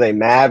tell, were they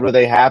mad, were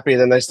they happy?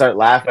 And then they start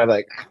laughing. I'm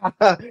like,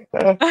 I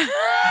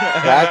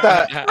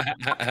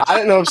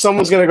didn't know if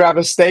someone was gonna grab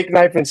a steak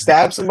knife and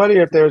stab somebody,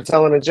 or if they were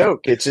telling a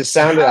joke. It just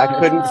sounded. I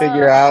couldn't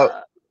figure out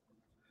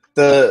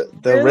the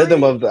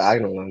rhythm of the. I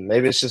don't know.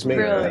 Maybe it's just me.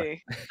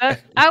 Really?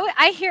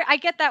 I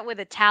get that with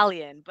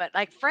Italian, but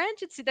like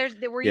French,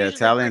 we're usually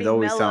Italians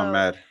always mellow. Sound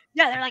mad.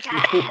 Yeah, they're like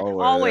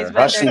always, but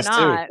Russians they're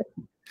not. Too.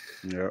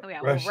 Yep. Oh, yeah,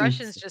 well,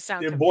 Russians just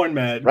sound. They're born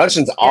mad.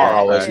 Russians are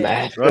always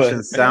mad.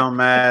 Russians sound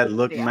mad,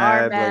 look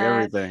mad, like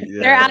everything.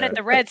 Yeah. They're out at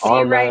the Red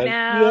Sea right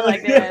now. Yeah.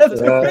 Like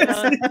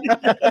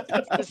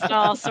just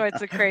all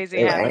sorts of crazy.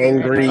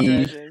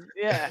 Angry.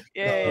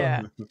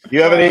 Yeah.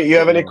 You have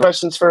any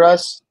questions for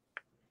us?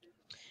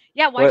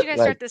 Yeah, why did you guys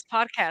start this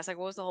podcast? Like,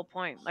 what was the whole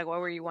point? Like, why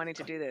were you wanting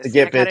to do this? To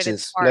get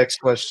bitches. Next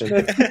question.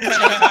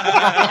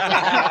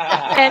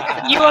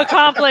 And you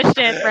accomplished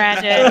it,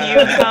 Brandon. You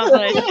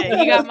accomplished it.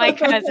 You got my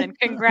cousin.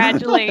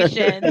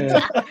 Congratulations.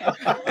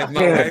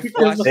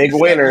 Big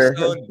winner.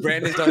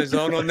 Brandon's on his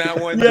own on that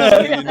one.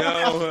 Yeah. You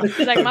know.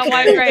 He's like, my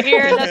wife's right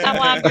here. That's how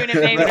I'm doing it,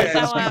 baby. That's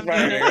how I'm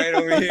doing it. Right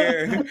over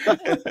here.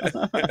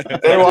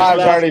 Their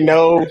wives already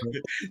know.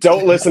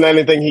 Don't listen to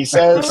anything he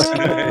says.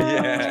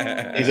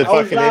 Yeah. He's a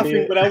fucking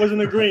idiot. But I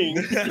wasn't agreeing.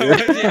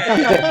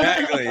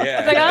 Exactly.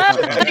 Yeah.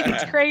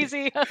 It's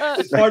crazy.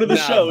 It's part of the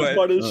show. It's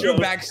part of the show.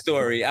 True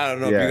backstory. I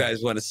don't know if you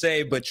guys want to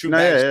say, but true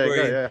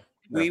backstory.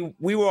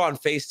 We were on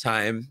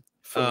FaceTime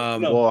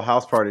Well,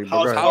 house party.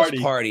 House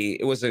party.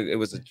 It was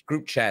a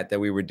group chat that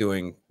we were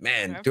doing,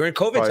 man, during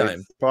COVID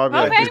time.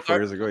 Probably like 3-4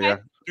 years ago. Yeah.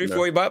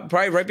 3-4,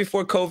 probably right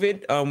before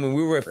COVID. When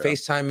we were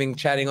FaceTiming,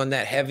 chatting on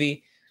that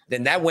heavy.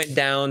 Then that went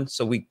down,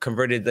 so we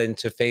converted that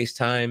into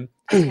FaceTime.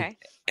 Okay.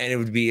 And it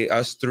would be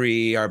us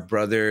three, our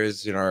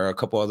brothers, a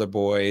couple other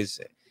boys.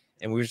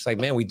 And we were just like,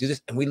 man, we do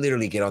this, and we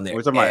literally get on there.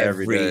 We're talking about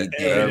every day.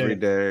 Every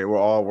day, we're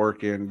all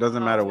working.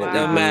 Doesn't matter what.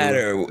 Doesn't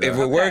matter if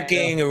we're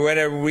working or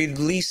whatever. We at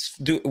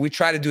least do. We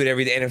try to do it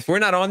every day. And if we're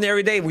not on there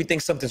every day, we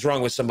think something's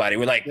wrong with somebody.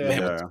 We're like,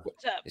 man, what's up?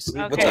 What's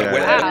up? What's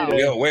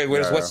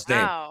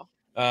the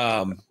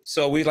name?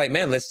 So we like,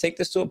 man, let's take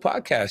this to a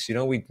podcast.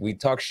 We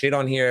talk shit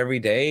on here every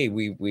day.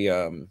 We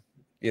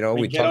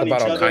talk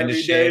about all kind of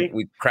shit.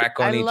 We crack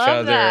on each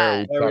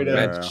other. We talk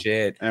about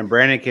shit. And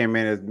Brandon came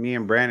in. Me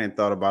and Brandon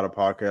thought about a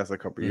podcast a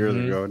couple years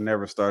ago.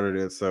 Never started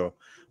it. So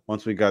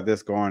once we got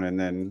this going, and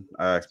then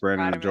I asked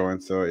Brandon to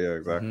join. So yeah,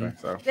 exactly.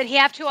 So did he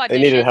have to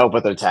audition? They needed help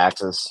with their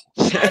taxes.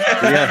 Put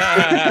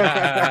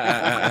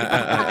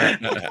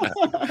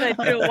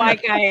a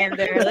white guy in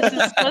there. Let's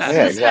just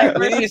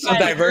we need some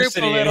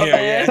diversity in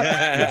here.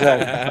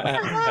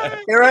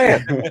 Here I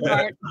am.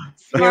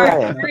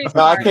 Smart.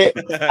 No,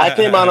 I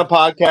came on a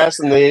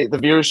podcast and the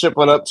viewership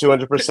went up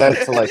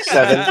 200% to like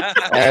 7,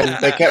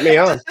 and they kept me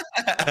on.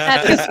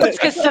 That's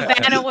because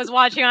Savannah was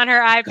watching on her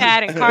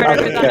iPad and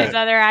Carter was on his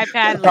other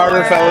iPad.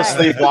 Carter fell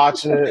asleep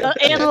watching it. The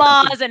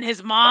in-laws and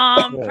his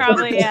mom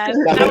probably. Yeah.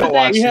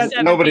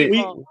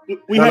 Nobody.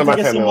 We had to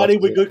get somebody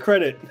with good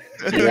credit.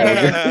 There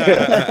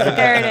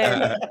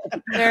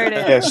it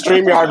is. Yeah,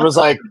 StreamYard was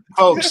like,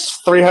 folks,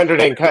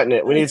 300 ain't cutting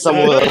it. We need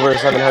someone with over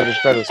 700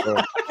 credits for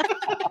it.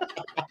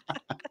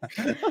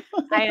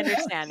 I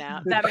understand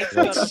now. That makes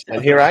total sense.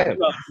 And here I am.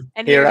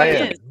 And here I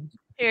am.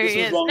 Here he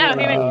is.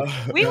 No,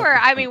 we were.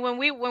 I mean, when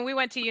we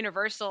went to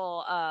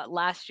Universal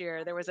last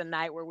year, there was a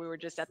night where we were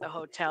just at the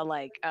hotel,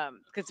 like,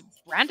 because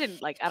Brandon,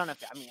 like, I don't know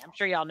I'm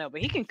sure y'all know, but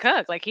he can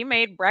cook. Like, he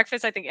made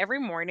breakfast, I think, every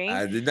morning.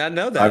 I did not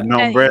know that. I've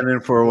known Brandon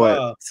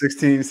for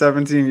 16,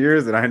 17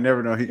 years, and I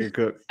never know he could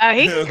cook.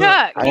 He can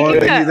cook. The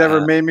only thing he's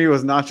ever made me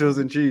was nachos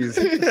and cheese,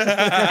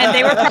 and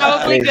they were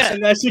probably good.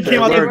 And that shit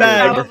came out the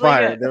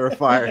bag. They were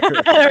fired.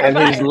 And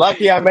he's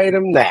lucky I made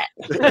him that.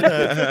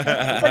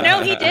 But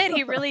no, he did.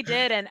 He really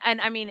did. And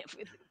I mean,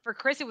 for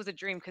Chris, it was a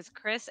dream because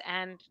Chris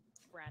and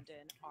Brandon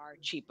are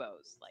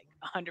cheapos, like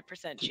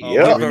 100% cheap.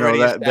 Yeah, we know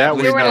that.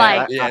 We were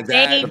like,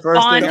 they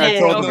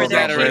bonded over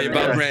their already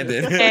about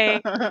Brandon.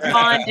 Okay,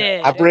 bonded.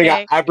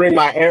 I bring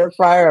my air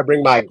fryer. I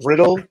bring my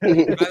griddle. By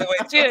the way,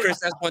 dude, Chris,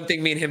 that's one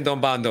thing me and him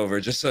don't bond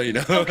over. Just so you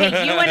know.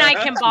 Okay, you and I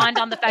can bond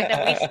on the fact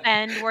that we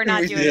spend. We're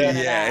not doing any of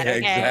that. Okay?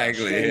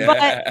 Exactly.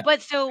 Yeah.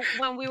 But so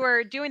when we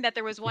were doing that,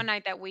 there was one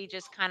night that we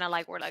just kind of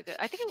like were like,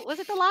 I think was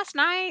it the last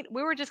night?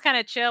 We were just kind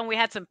of chill. And we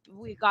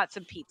got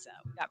some pizza.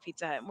 We got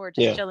Pizza Hut. And we were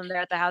just chilling there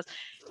at the house.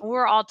 And we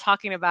were all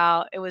talking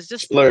about. It was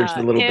just splurged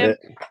a little bit.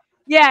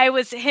 Yeah, it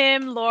was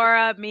him,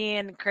 Laura, me,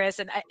 and Chris,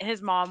 and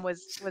his mom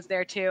was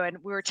there too.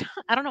 And we were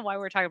I don't know why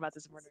we were talking about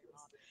this morning.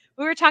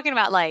 We were talking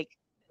about like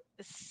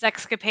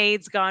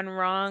sexcapades gone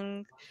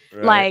wrong.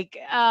 Right. Like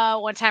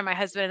one time my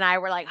husband and I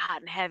were like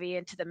hot and heavy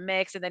into the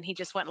mix, and then he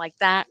just went like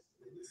that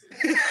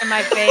in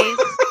my face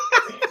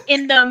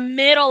in the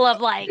middle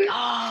of like,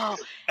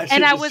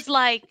 and I was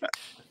like,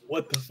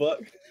 what the fuck?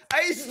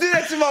 I used to do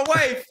that to my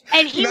wife.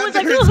 And he was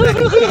like,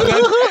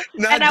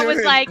 and I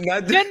was like,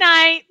 good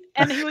night.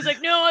 And he was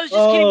like, no, I was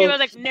just kidding you. I was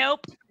like,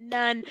 nope,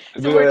 none.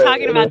 So we were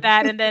talking about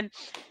that. And then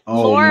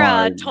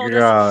Laura told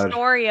us a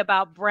story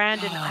about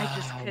Brandon. I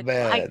just couldn't.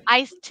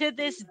 I to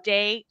this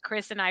day,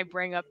 Chris and I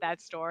bring up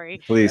that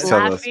story. Please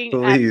tell us.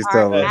 Please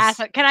tell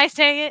us. Can I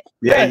say it?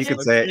 Yeah, you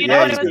can say it. You know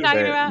what I was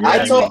talking about?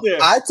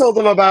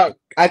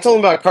 I told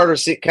him about Carter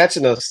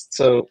catching us.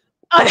 So.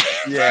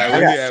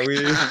 Yeah,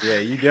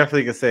 you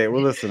definitely can say it.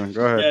 We'll listen.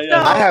 Go ahead. So,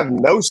 I have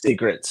no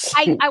secrets.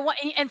 I want,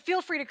 and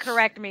feel free to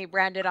correct me,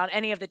 Brandon, on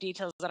any of the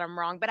details that I'm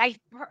wrong. But I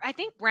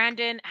think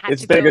Brandon had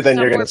it's to go bigger than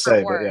you're going to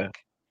say, work. But yeah.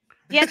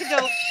 He had to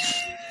go.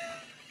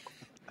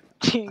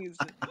 Jeez.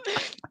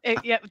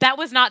 That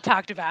was not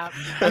talked about.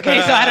 Okay,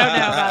 so I don't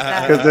know about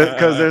that.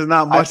 Because there's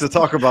not much to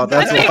talk about.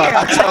 That's why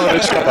I'm telling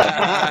the shut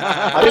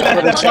up.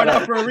 I did shut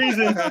up for a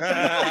reason.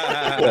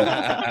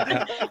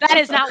 That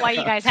is not why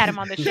you guys had him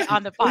on the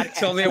podcast.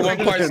 It's only a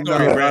one-part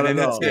story, Brandon.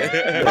 That's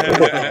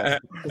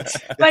it.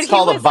 It's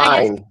called a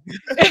vine.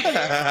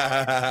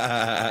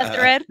 A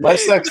thread? My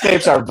sex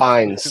tapes are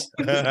vines.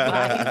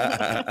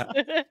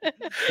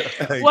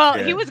 Well,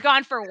 he was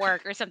gone for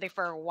work or something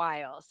for a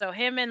while. So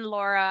him and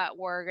Laura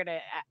were going to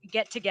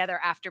get together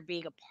after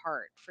being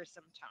apart for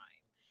some time.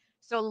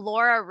 So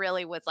Laura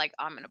really was like,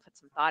 I'm going to put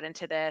some thought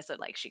into this. And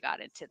like, she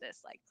got into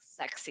this like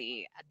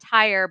sexy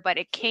attire, but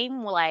it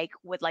came like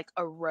with like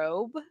a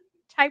robe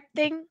type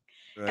thing.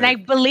 Right. And I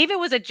believe it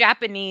was a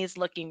Japanese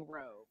looking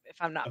robe, if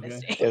I'm not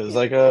mistaken. It was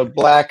like a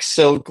black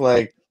silk,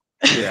 like,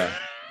 yeah.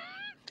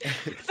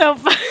 So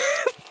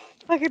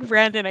fucking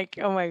Brandon,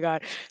 oh my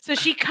God. So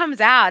she comes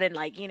out and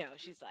like,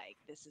 she's like,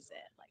 this is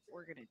it. Like,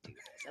 we're gonna do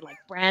this. And like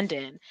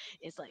Brandon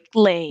is like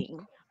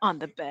laying on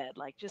the bed,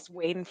 like just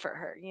waiting for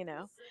her, you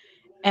know.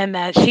 And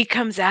that she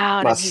comes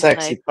out My and he's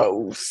sexy like,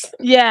 pose.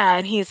 yeah,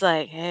 and he's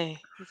like, hey,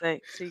 he's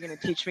like, so you're gonna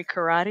teach me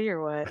karate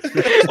or what?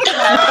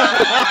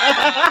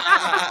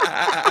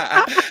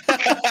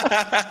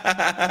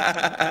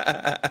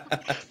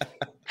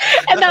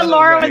 And then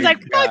Laura was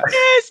like, fuck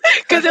this,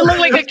 because it looked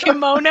like a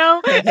kimono.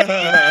 She's like,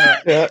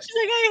 I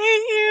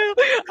hate you.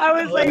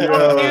 I was like,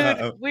 oh,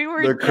 dude, we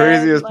were the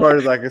craziest part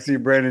is I can see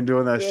Brandon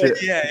doing that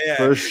shit. Yeah.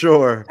 For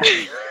sure.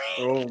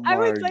 Oh my I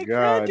was like,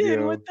 God, Brandon,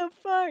 yo. what the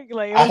fuck?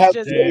 Like, it I was have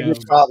just a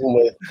problem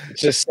with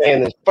just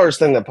saying the first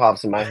thing that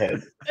pops in my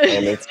head.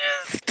 And it's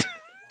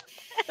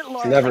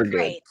Laura's never like, good.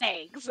 great,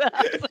 thanks.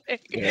 I was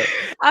like,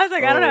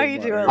 I don't know how you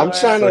do it. I'm Laura.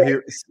 trying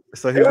to.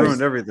 So he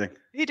ruined everything.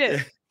 He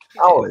did.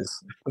 Always.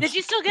 Did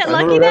you still get I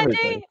lucky ruined that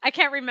everything. day? I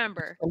can't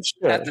remember. I'm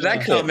sure. After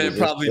that comment,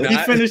 probably He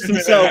not. finished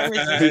himself. He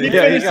finished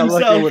got lucky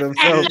himself. with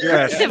himself.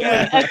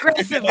 Yeah.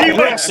 Aggressively. He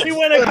went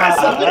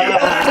aggressively.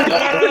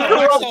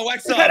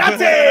 Wax up.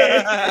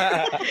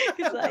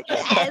 He's like,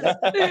 yes.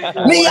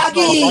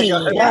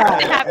 Miyagi! It had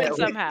to happen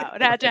somehow.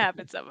 It had to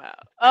happen somehow.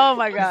 Oh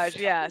my gosh,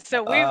 yeah.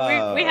 So we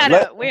had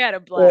a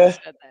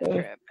blast at that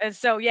trip. And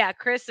so yeah,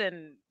 Chris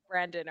and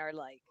Brandon are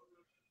like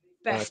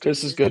besties.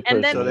 Chris is good.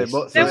 And then, So they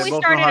both then know we how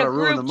started to a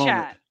ruin the group moment.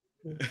 chat.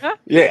 Huh?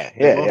 Yeah.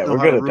 We're We're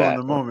good at ruin that.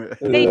 the moment.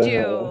 They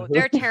do.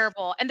 They're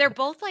terrible. And they're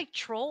both like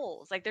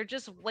trolls. Like they're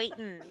just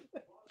waiting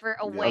for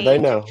a way they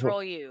to know.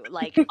 troll you.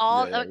 Like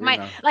all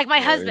my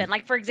husband,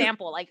 like for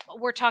example, like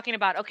we're talking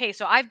about, okay,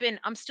 so I'm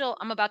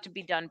about to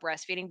be done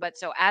breastfeeding, but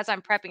so as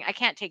I'm prepping, I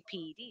can't take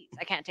PEDs.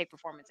 I can't take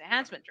performance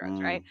enhancement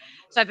drugs, right?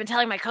 So I've been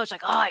telling my coach,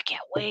 like, oh, I can't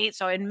wait.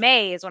 So in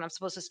May is when I'm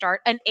supposed to start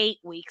an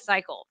 8-week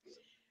cycle.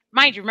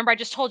 Mind you, remember I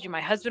just told you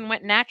my husband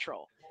went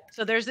natural.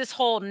 So there's this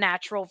whole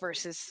natural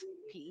versus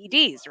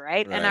PEDs,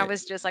 right? And I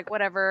was just like,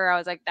 whatever. I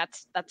was like,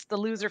 that's the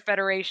loser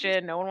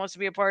federation. No one wants to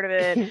be a part of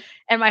it.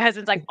 And my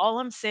husband's like, all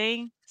I'm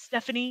saying,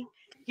 Stephanie,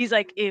 he's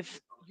like, if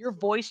your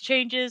voice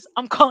changes,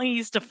 I'm calling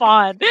you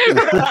Stefan. He's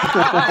like,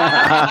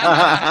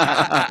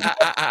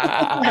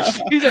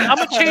 I'm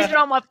gonna change it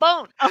on my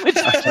phone.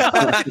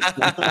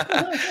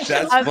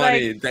 That's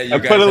funny that you I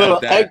guys put a little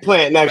have that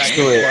eggplant next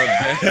to it.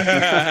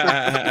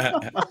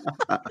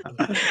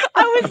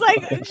 I was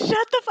like,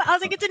 shut the fuck. I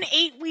was like, it's an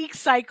 8-week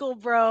cycle,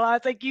 bro. I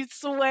was like, you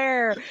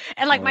swear.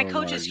 And like my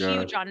coach is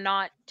huge on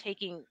not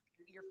taking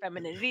your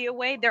femininity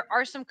away. There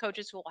are some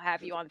coaches who will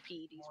have you on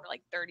PEDs for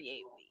like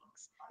 38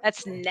 weeks.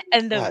 And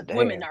the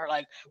women are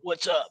like,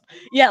 what's up?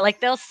 Yeah, like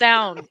they'll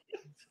sound.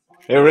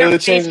 It really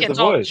changes the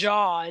voice.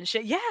 Jaw and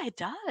shit. Yeah, it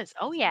does.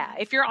 Oh yeah.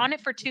 If you're on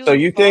it for too So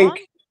you think long,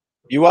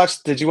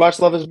 did you watch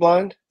Love is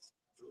Blind?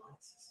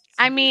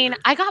 I mean,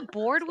 I got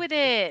bored with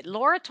it.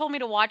 Laura told me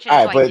to watch it.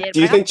 All right, so but I did,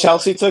 do you think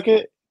Chelsea took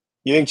it?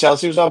 You think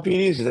Chelsea was on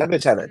PEDs? Because that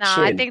bitch had a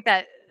chin. I think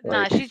that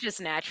she's just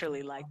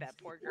naturally like that,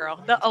 poor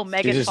girl.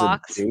 Megan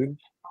Fox. Dude.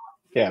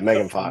 Yeah,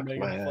 Megan Fox.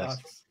 My ass.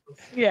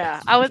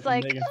 Yeah, I was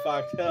like, Megan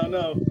Fox, hell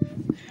no.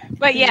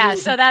 But yeah,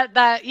 so that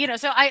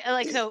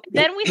so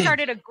then we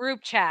started a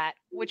group chat,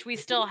 which we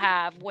still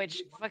have,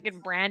 which fucking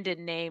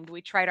Brandon named.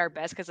 We tried our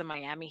best because the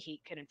Miami Heat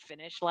couldn't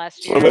finish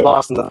last year. We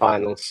lost in the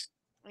finals.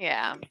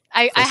 Yeah,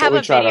 I have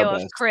a video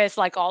of Chris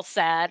like all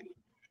sad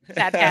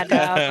panda.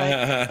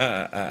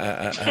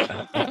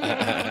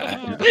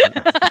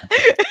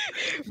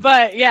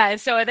 But yeah,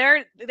 so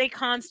they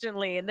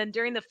constantly, and then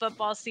during the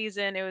football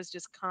season, it was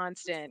just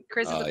constant.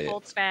 Chris is a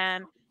Colts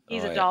fan.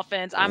 He's a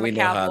Dolphins. I'm a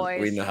Cowboys.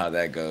 We know how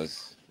that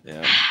goes.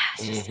 Yeah.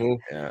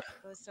 Yeah. It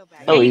was so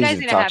bad. Yeah, you guys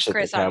need to have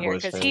Chris on here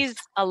because he's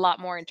a lot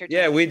more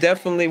entertaining. Yeah, we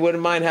definitely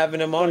wouldn't mind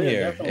having him on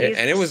here.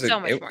 And it was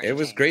it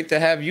was great to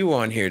have you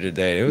on here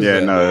today. It was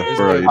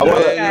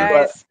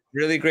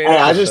really great. Hey,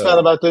 I just thought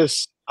about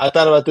this. I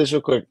thought about this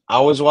real quick. I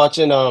was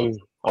watching. I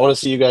want to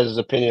see you guys'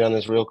 opinion on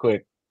this real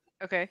quick.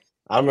 Okay.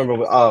 I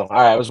remember. All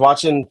right. I was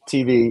watching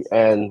TV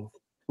and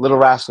Little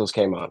Rascals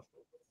came on.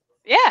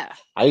 Yeah.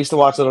 I used to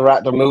watch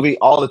the movie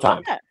all the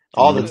time. Yeah.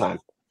 All the time.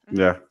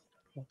 Yeah.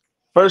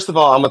 First of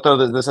all, I'm gonna throw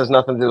this. This has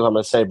nothing to do with what I'm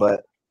gonna say,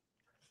 but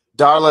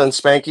Darla and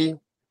Spanky,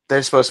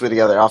 they're supposed to be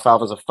together.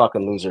 Alfalfa's a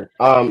fucking loser.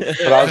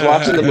 But I was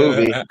watching the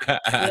movie.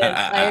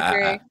 Yes, I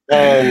agree.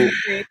 And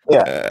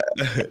yeah,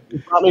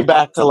 it brought me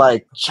back to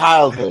like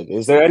childhood.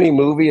 Is there any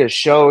movie or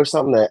show or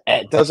something that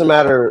it doesn't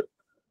matter?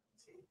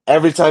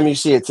 Every time you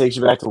see it, takes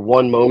you back to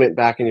one moment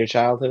back in your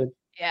childhood.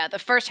 Yeah, the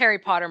first Harry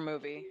Potter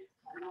movie.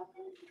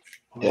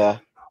 Yeah.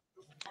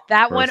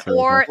 That one,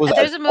 or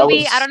there's a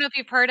movie. I don't know if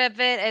you've heard of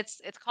it.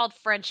 It's called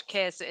French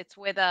Kiss. It's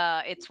with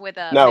a.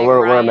 No,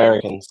 we're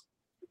Americans.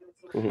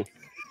 Mm-hmm.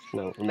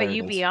 No, Americans. But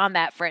you be on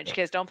that French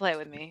Kiss. Don't play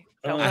with me.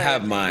 I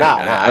have mine.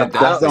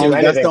 That's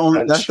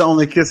the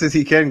only kisses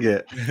he can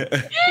get.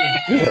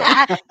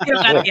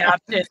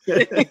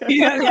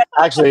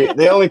 Actually,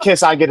 the only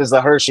kiss I get is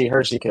the Hershey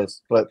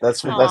kiss, but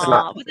that's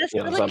not. But that's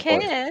still a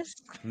kiss.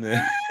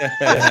 My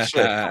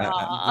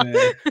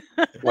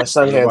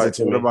son hands it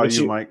to me. What about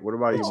you, Mike? What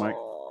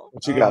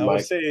you got,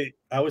 Mike?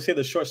 I would say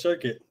the Short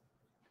Circuit.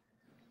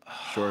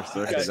 Short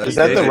Circuit. Is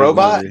that the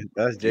robot?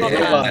 That's Jay.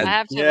 I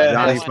have to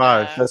Johnny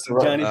Five. That's the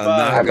Johnny I'm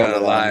Five. not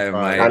gonna lie,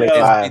 Mike. Johnny It's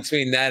Five.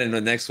 between that and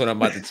the next one I'm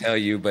about to tell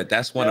you, but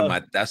that's one of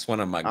my.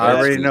 I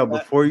already know.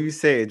 Before you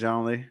say it,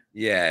 John Lee.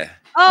 Yeah.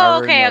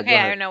 Oh, okay.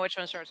 I know which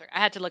one's Short Circuit. I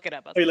had to look it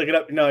up. Oh, you look it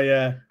up? No,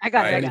 yeah. I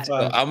got it. So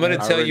I'm gonna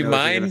tell you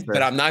mine,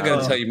 but I'm not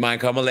gonna tell you mine.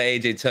 'Cause I'm gonna let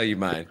AJ tell you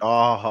mine.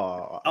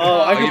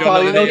 I can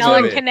probably know.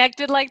 Y'all are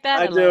connected like that?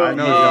 I do. I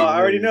know. I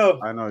already know.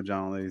 I know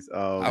John Lee's.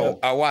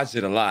 I watch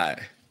it a lot.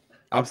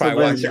 I'm so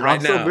busy. I'm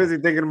so busy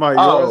thinking about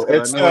yours.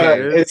 It's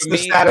the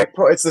static.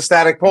 It's the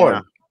static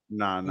porn.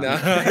 No.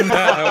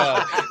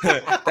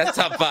 That's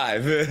top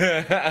 5.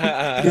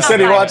 He said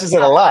he watches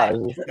it a lot.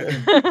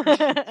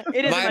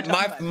 It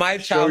is my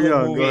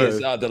childhood movie is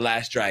The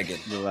Last Dragon.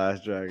 The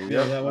Last Dragon.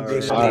 Yeah, that one's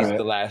Bruce good. Lee's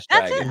The Last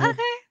Dragon. That's it?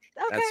 Okay.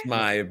 That's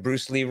my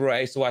Bruce Lee. I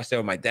used to watch that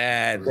with my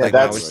dad. Yeah, like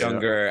when I was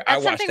younger. I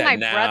watched that my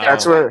now.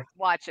 brother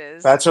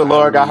watches. That's where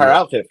Laura got her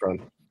outfit from.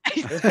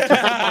 That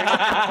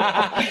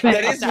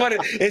is what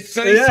it's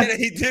funny that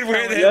he did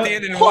wear that at the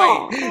end in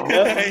white.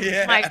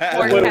 Yeah. My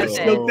poor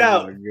cousin. Oh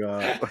my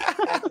God.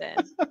 I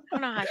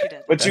don't know how she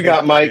does. What you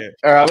got, Mike?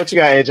 What you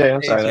got, AJ?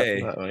 I'm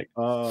sorry.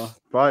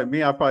 Probably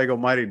me. I probably go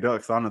Mighty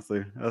Ducks.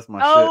 Honestly, that's my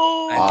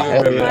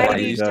shit.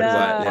 Mighty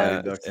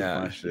Ducks is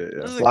my shit.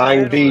 Yeah.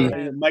 Flying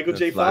V. Michael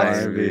J.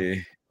 Fox.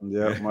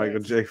 Yeah,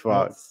 Michael J.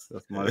 Fox.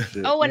 That's my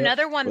shit. Oh,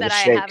 another one that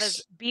I have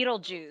is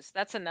Beetlejuice.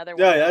 That's another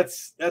one. Yeah,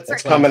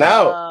 that's coming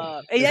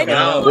out.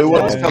 New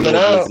one's coming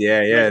out.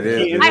 Yeah, it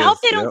is. I hope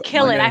they don't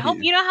kill it. I hope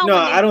how. No,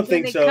 I don't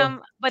think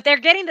so. But they're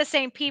getting the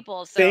same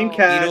people. So. Same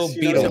cast.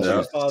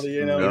 Beetlejuice.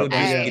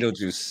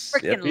 Beetlejuice.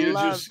 Freaking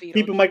love Beetlejuice.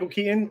 Keeping Michael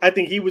Keaton. I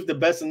think he was the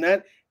best in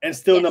that, and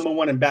still number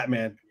 1 in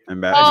Batman.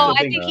 Oh, I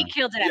think he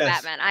killed it at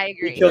Batman. I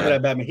agree. He killed it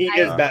at Batman. He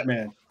is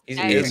Batman.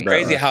 It's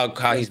crazy how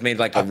he's made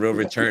like a real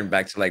return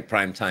back to like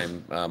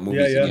primetime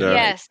movies. Yeah.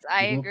 Yes,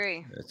 I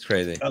agree. It's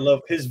crazy. I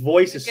love his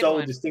voice is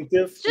so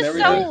distinctive. It's just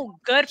so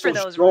good for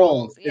those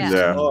roles.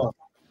 Yeah. Oh,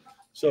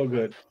 so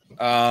good.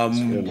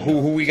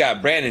 Who we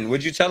got? Brandon,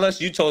 would you tell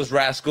us? You told us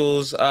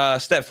Rascals.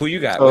 Steph, who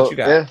you got? What you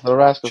got? Yeah, the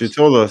Rascals. She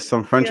told us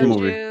some French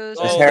movie.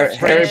 It's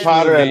Harry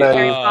Potter and then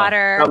Harry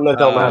Potter. Something that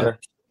don't matter.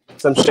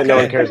 Some shit no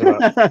one cares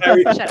about.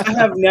 I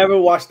have never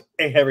watched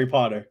a Harry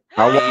Potter.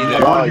 Why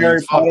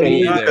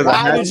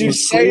did you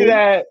say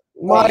that?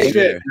 Mike?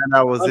 And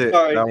that was it.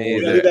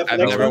 I've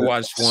never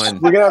watched one.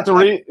 We're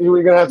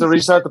gonna have to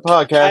restart the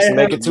podcast and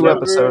make it 2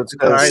 episodes.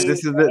 All right,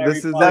 this is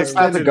the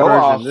extended go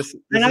off.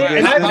 And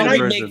I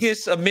make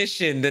this a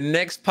mission. The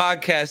next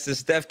podcast that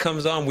Steph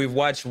comes on, we've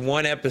watched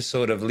one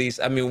episode of least.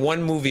 I mean,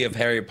 one movie of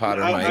Harry Potter.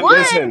 Mike.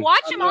 Listen,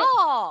 watch them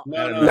all.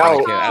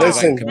 No,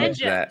 listen.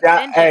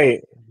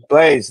 Hey,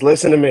 Blaze,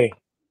 listen to me.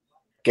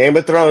 Game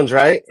of Thrones,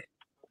 right?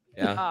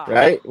 Yeah.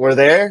 Right? We're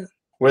there.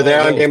 We're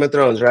there on Game of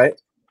Thrones, right?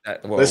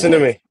 Listen to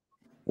me.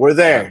 We're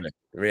there.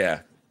 Yeah.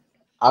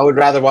 I would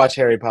rather watch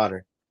Harry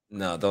Potter.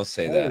 No, don't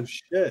say that. Oh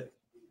shit.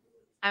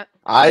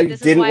 I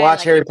didn't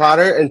watch Harry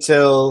Potter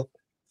until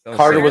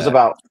Carter was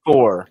about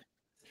 4.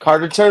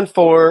 Carter turned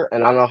 4,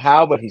 and I don't know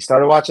how, but he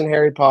started watching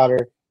Harry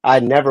Potter.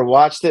 I never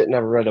watched it,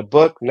 never read a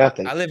book,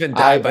 nothing. I live and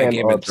die by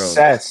Game of Thrones.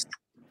 Obsessed.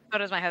 So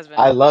does my husband.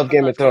 I love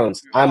Game of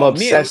Thrones. I'm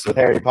obsessed with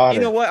Harry Potter.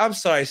 You know what? I'm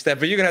sorry, Steph,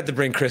 but you're gonna have to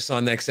bring Chris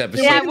on next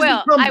episode. Yeah, I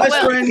will.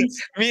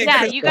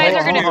 Yeah, you guys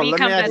are gonna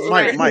become best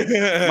friends. Mike,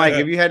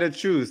 if you had to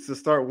choose to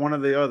start one or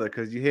the other,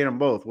 because you hate them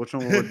both, which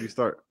one would you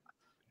start?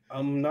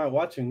 I'm not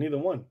watching neither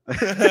one.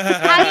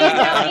 How do you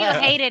know you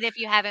hate it if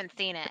you haven't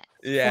seen it?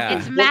 Yeah,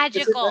 it's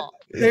magical.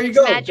 There you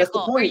go. Magical. That's the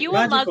point. Are you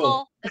a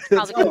muggle?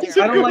 That's probably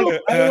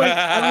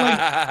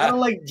I don't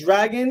like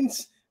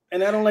dragons,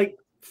 and I don't like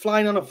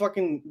flying on a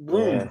fucking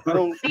broom. I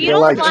don't. You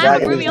don't fly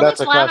on a broom. You only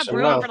fly on a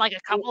broom for like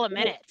a couple of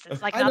minutes.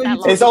 It's like not that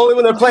long. It's only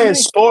when they're playing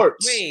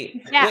sports.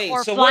 Wait.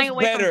 Or so flying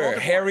what's away better, from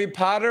Harry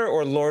Potter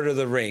or Lord of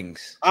the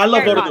Rings? I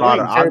love Lord of the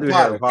Rings. I'll do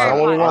Harry Potter.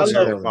 Lord of the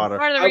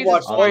Rings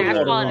is boring.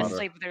 I've fallen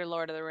asleep through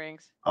Lord of the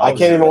Rings. I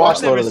can't even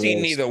watch Lord of the Rings. I've never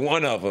seen neither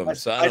one of them,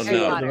 so I don't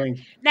know.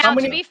 Now,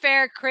 to be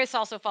fair, Chris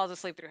also falls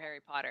asleep through Harry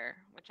Potter,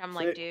 which I'm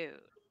like, dude.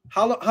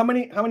 How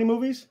many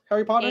movies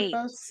Harry Potter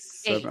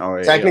has? 8.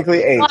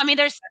 Technically 8. Well, I mean,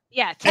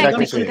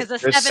 technically because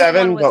there's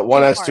 7, but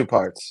one has 2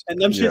 parts.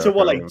 And them shits are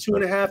what, like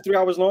 2.5, 3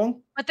 hours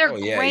long? But they're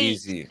great.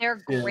 Easy.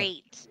 They're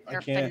great.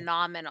 They're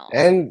phenomenal.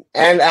 And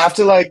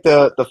after like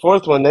the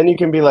 4th one, then you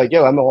can be like,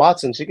 yo, Emma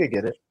Watson, she could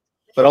get it.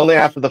 But only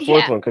after the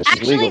 4th one because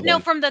she's legal. No,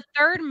 from the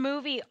 3rd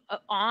movie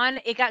on,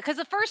 it got because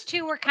the first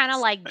 2 were kind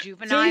of like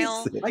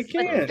juvenile. I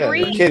can't.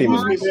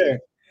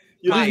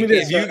 Mike,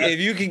 if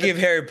you can give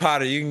Harry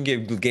Potter, you can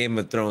give Game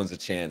of Thrones a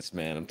chance,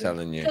 man. I'm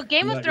telling you. So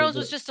Game of Thrones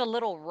was just a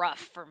little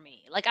rough for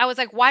me. Like I was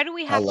like, why do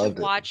we have to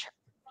watch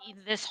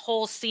this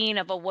whole scene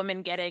of a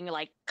woman getting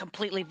like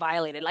completely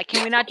violated? Like,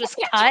 can we not just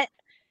cut?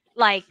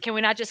 When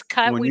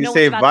you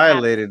say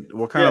violated,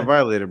 what kind of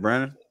violated,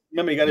 Brandon?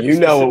 Remember, you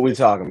know what we're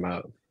talking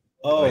about.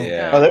 Oh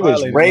yeah. Oh, there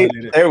was rape.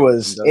 There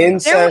was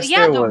incest.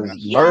 There was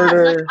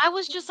murder. I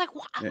was just like,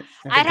 wow.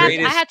 I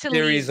had to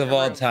series of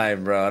all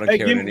time, bro. I don't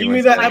care. Give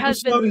me that my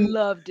episode. Husband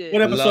loved it.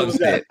 What episode was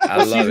that?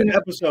 I love it.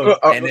 Episode.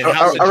 And then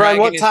House of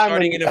Dragon is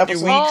starting in a few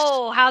weeks.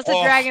 Oh, House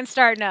of Dragon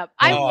starting up.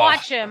 I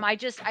watch him. I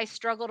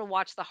struggle to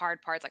watch the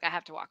hard parts. Like I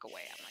have to walk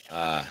away.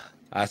 I'm like,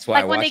 that's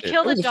why. Like when they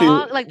kill the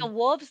dog, like the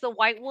wolves, the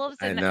white wolves,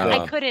 and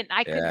I couldn't.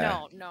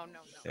 No.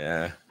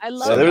 Yeah. I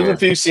love. So there was a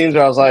few scenes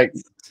where I was like,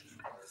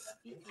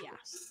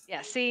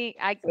 yeah. See,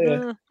 I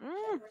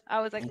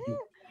was like,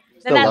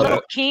 Then that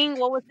little king,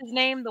 what was his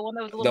name? The one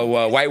that was the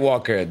White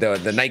Walker,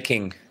 the Night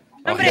King.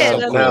 The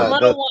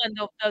little one,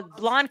 the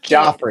blonde kid.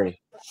 Joffrey.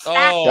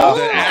 Oh,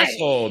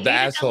 the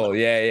asshole.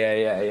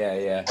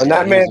 Yeah. When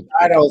that man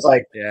died, I was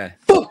like,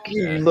 fuck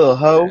you, little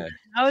hoe.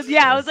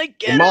 Yeah. I was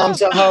like, your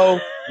mom's a hoe.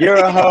 You're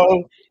a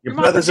hoe. Your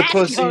brother's a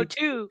pussy.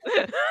 Too.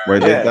 Wait,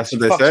 that's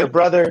what they said? Her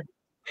brother.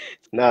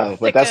 No,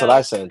 but that's what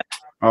I said.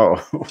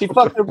 Oh. She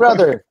fucked her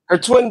brother. Her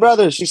twin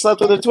brother. She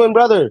slept with her twin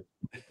brother.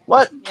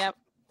 What? Yep.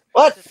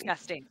 What? That's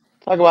disgusting.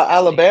 Talk about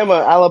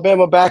Alabama.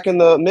 Alabama back in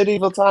the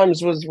medieval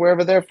times was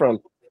wherever they're from.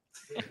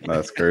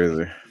 That's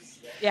crazy.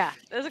 Yeah,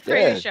 it was a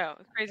crazy show.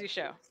 Crazy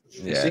show.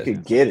 Yeah, she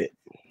could get it.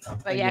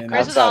 But yeah,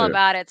 Chris was all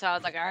about it, so I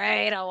was like, all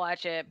right, I'll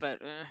watch it.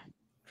 But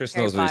Chris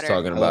knows when he's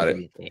talking about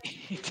it.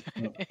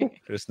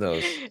 Chris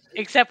knows.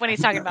 Except when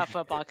he's talking about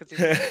football, because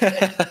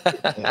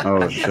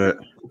oh shit.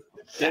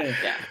 Yeah.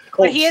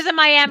 But he is a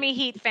Miami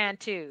Heat fan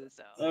too.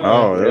 So.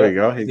 Oh, there we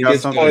go. He got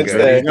something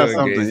good. He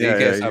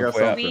got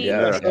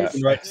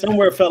something.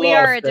 Somewhere fell off. We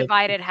are a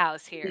divided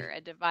house here.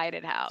 A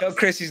divided house. Tell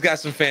Chris he's got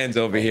some fans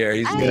over here.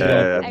 He's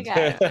I got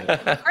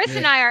it. Chris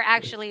and I are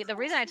actually, the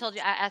reason I told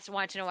you, I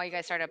wanted to know why you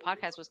guys started a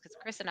podcast was because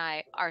Chris and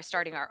I are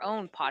starting our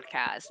own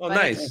podcast. Oh,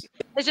 nice.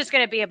 It's just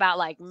going to be about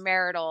like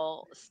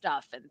marital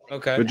stuff. And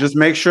okay. But just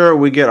make sure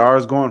we get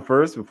ours going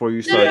first before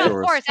you start yours. Of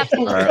course.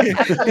 Absolutely.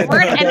 Absolutely.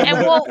 And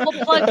we'll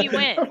plug you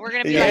in. We're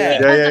gonna be like,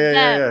 because of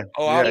them.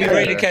 Oh, I'll be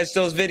ready to catch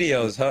those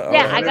videos.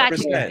 Yeah, 100%. I got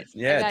you.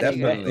 Yeah,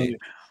 definitely.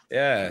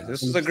 Yeah,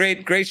 this was a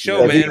great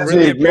show, man.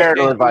 Really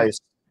marital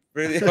advice.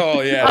 Really? Oh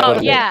yeah. Oh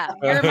yeah.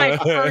 You're my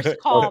first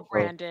call,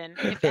 Brandon.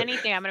 If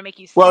anything, I'm gonna make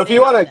you. Well, if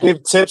you want to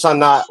give tips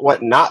on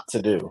what not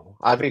to do,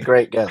 I'd be a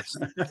great guest.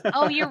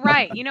 Oh, you're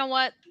right. You know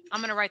what? I'm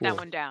gonna write that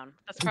one down.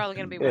 That's probably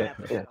gonna be one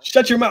episode. Yeah.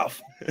 Shut your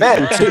mouth,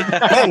 man.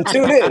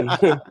 Tune in.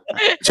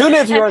 Tune in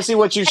if you want to see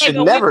what you should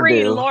never do.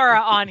 Bring Laura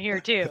on here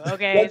too.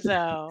 Okay,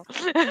 so.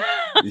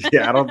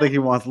 Yeah, I don't think he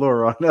wants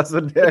Laura on. That's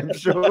for damn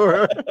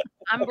sure.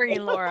 I'm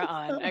bringing Laura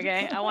on.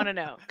 Okay, I want to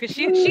know because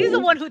she's the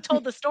one who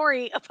told the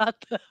story about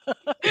the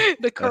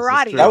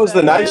karate. That was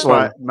the nice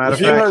one. Matter of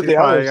fact, she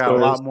probably got a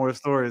lot more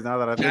stories now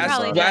that I think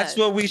about it. That's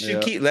what we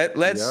should keep.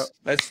 Let's.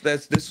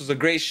 This was a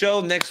great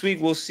show. Next week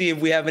we'll see if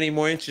we have any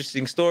more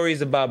interesting stories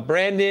about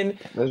Brandon.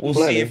 We'll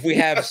see if we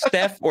have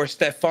Steph or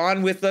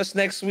Stefan with us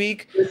next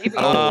week.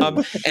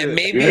 And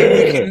maybe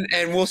we can,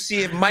 and we'll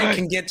see if Mike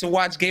can get to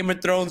watch Game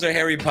of Thrones or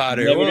Harry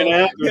Potter.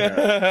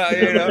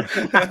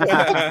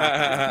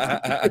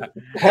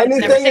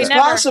 Anything is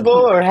possible,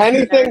 or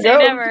anything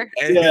goes.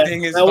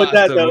 Anything is possible.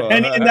 That though.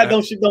 And that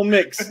don't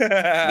mix.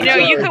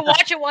 You can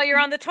watch it while you're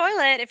on the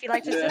toilet if you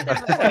like to sit there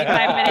for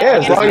 45 minutes. Yeah,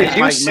 as long as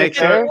you sit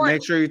there.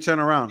 Make sure you turn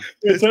around.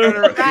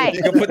 Right.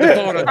 You can put the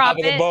phone on top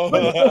of the bowl. Put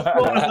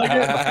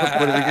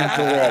it against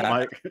the wall,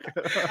 Mike.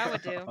 I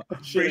would do.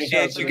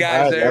 Appreciate you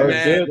guys there,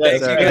 man.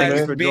 Thank you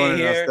guys for being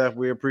here. Steph.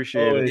 We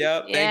appreciate it.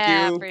 Yep.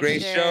 Thank you.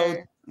 Great show.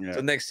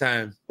 Until next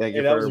time. Thank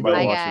you for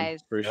everybody watching.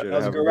 Guys. Appreciate it.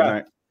 Have a good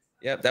night.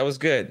 Yep, that was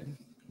good.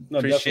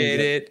 Appreciate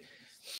it.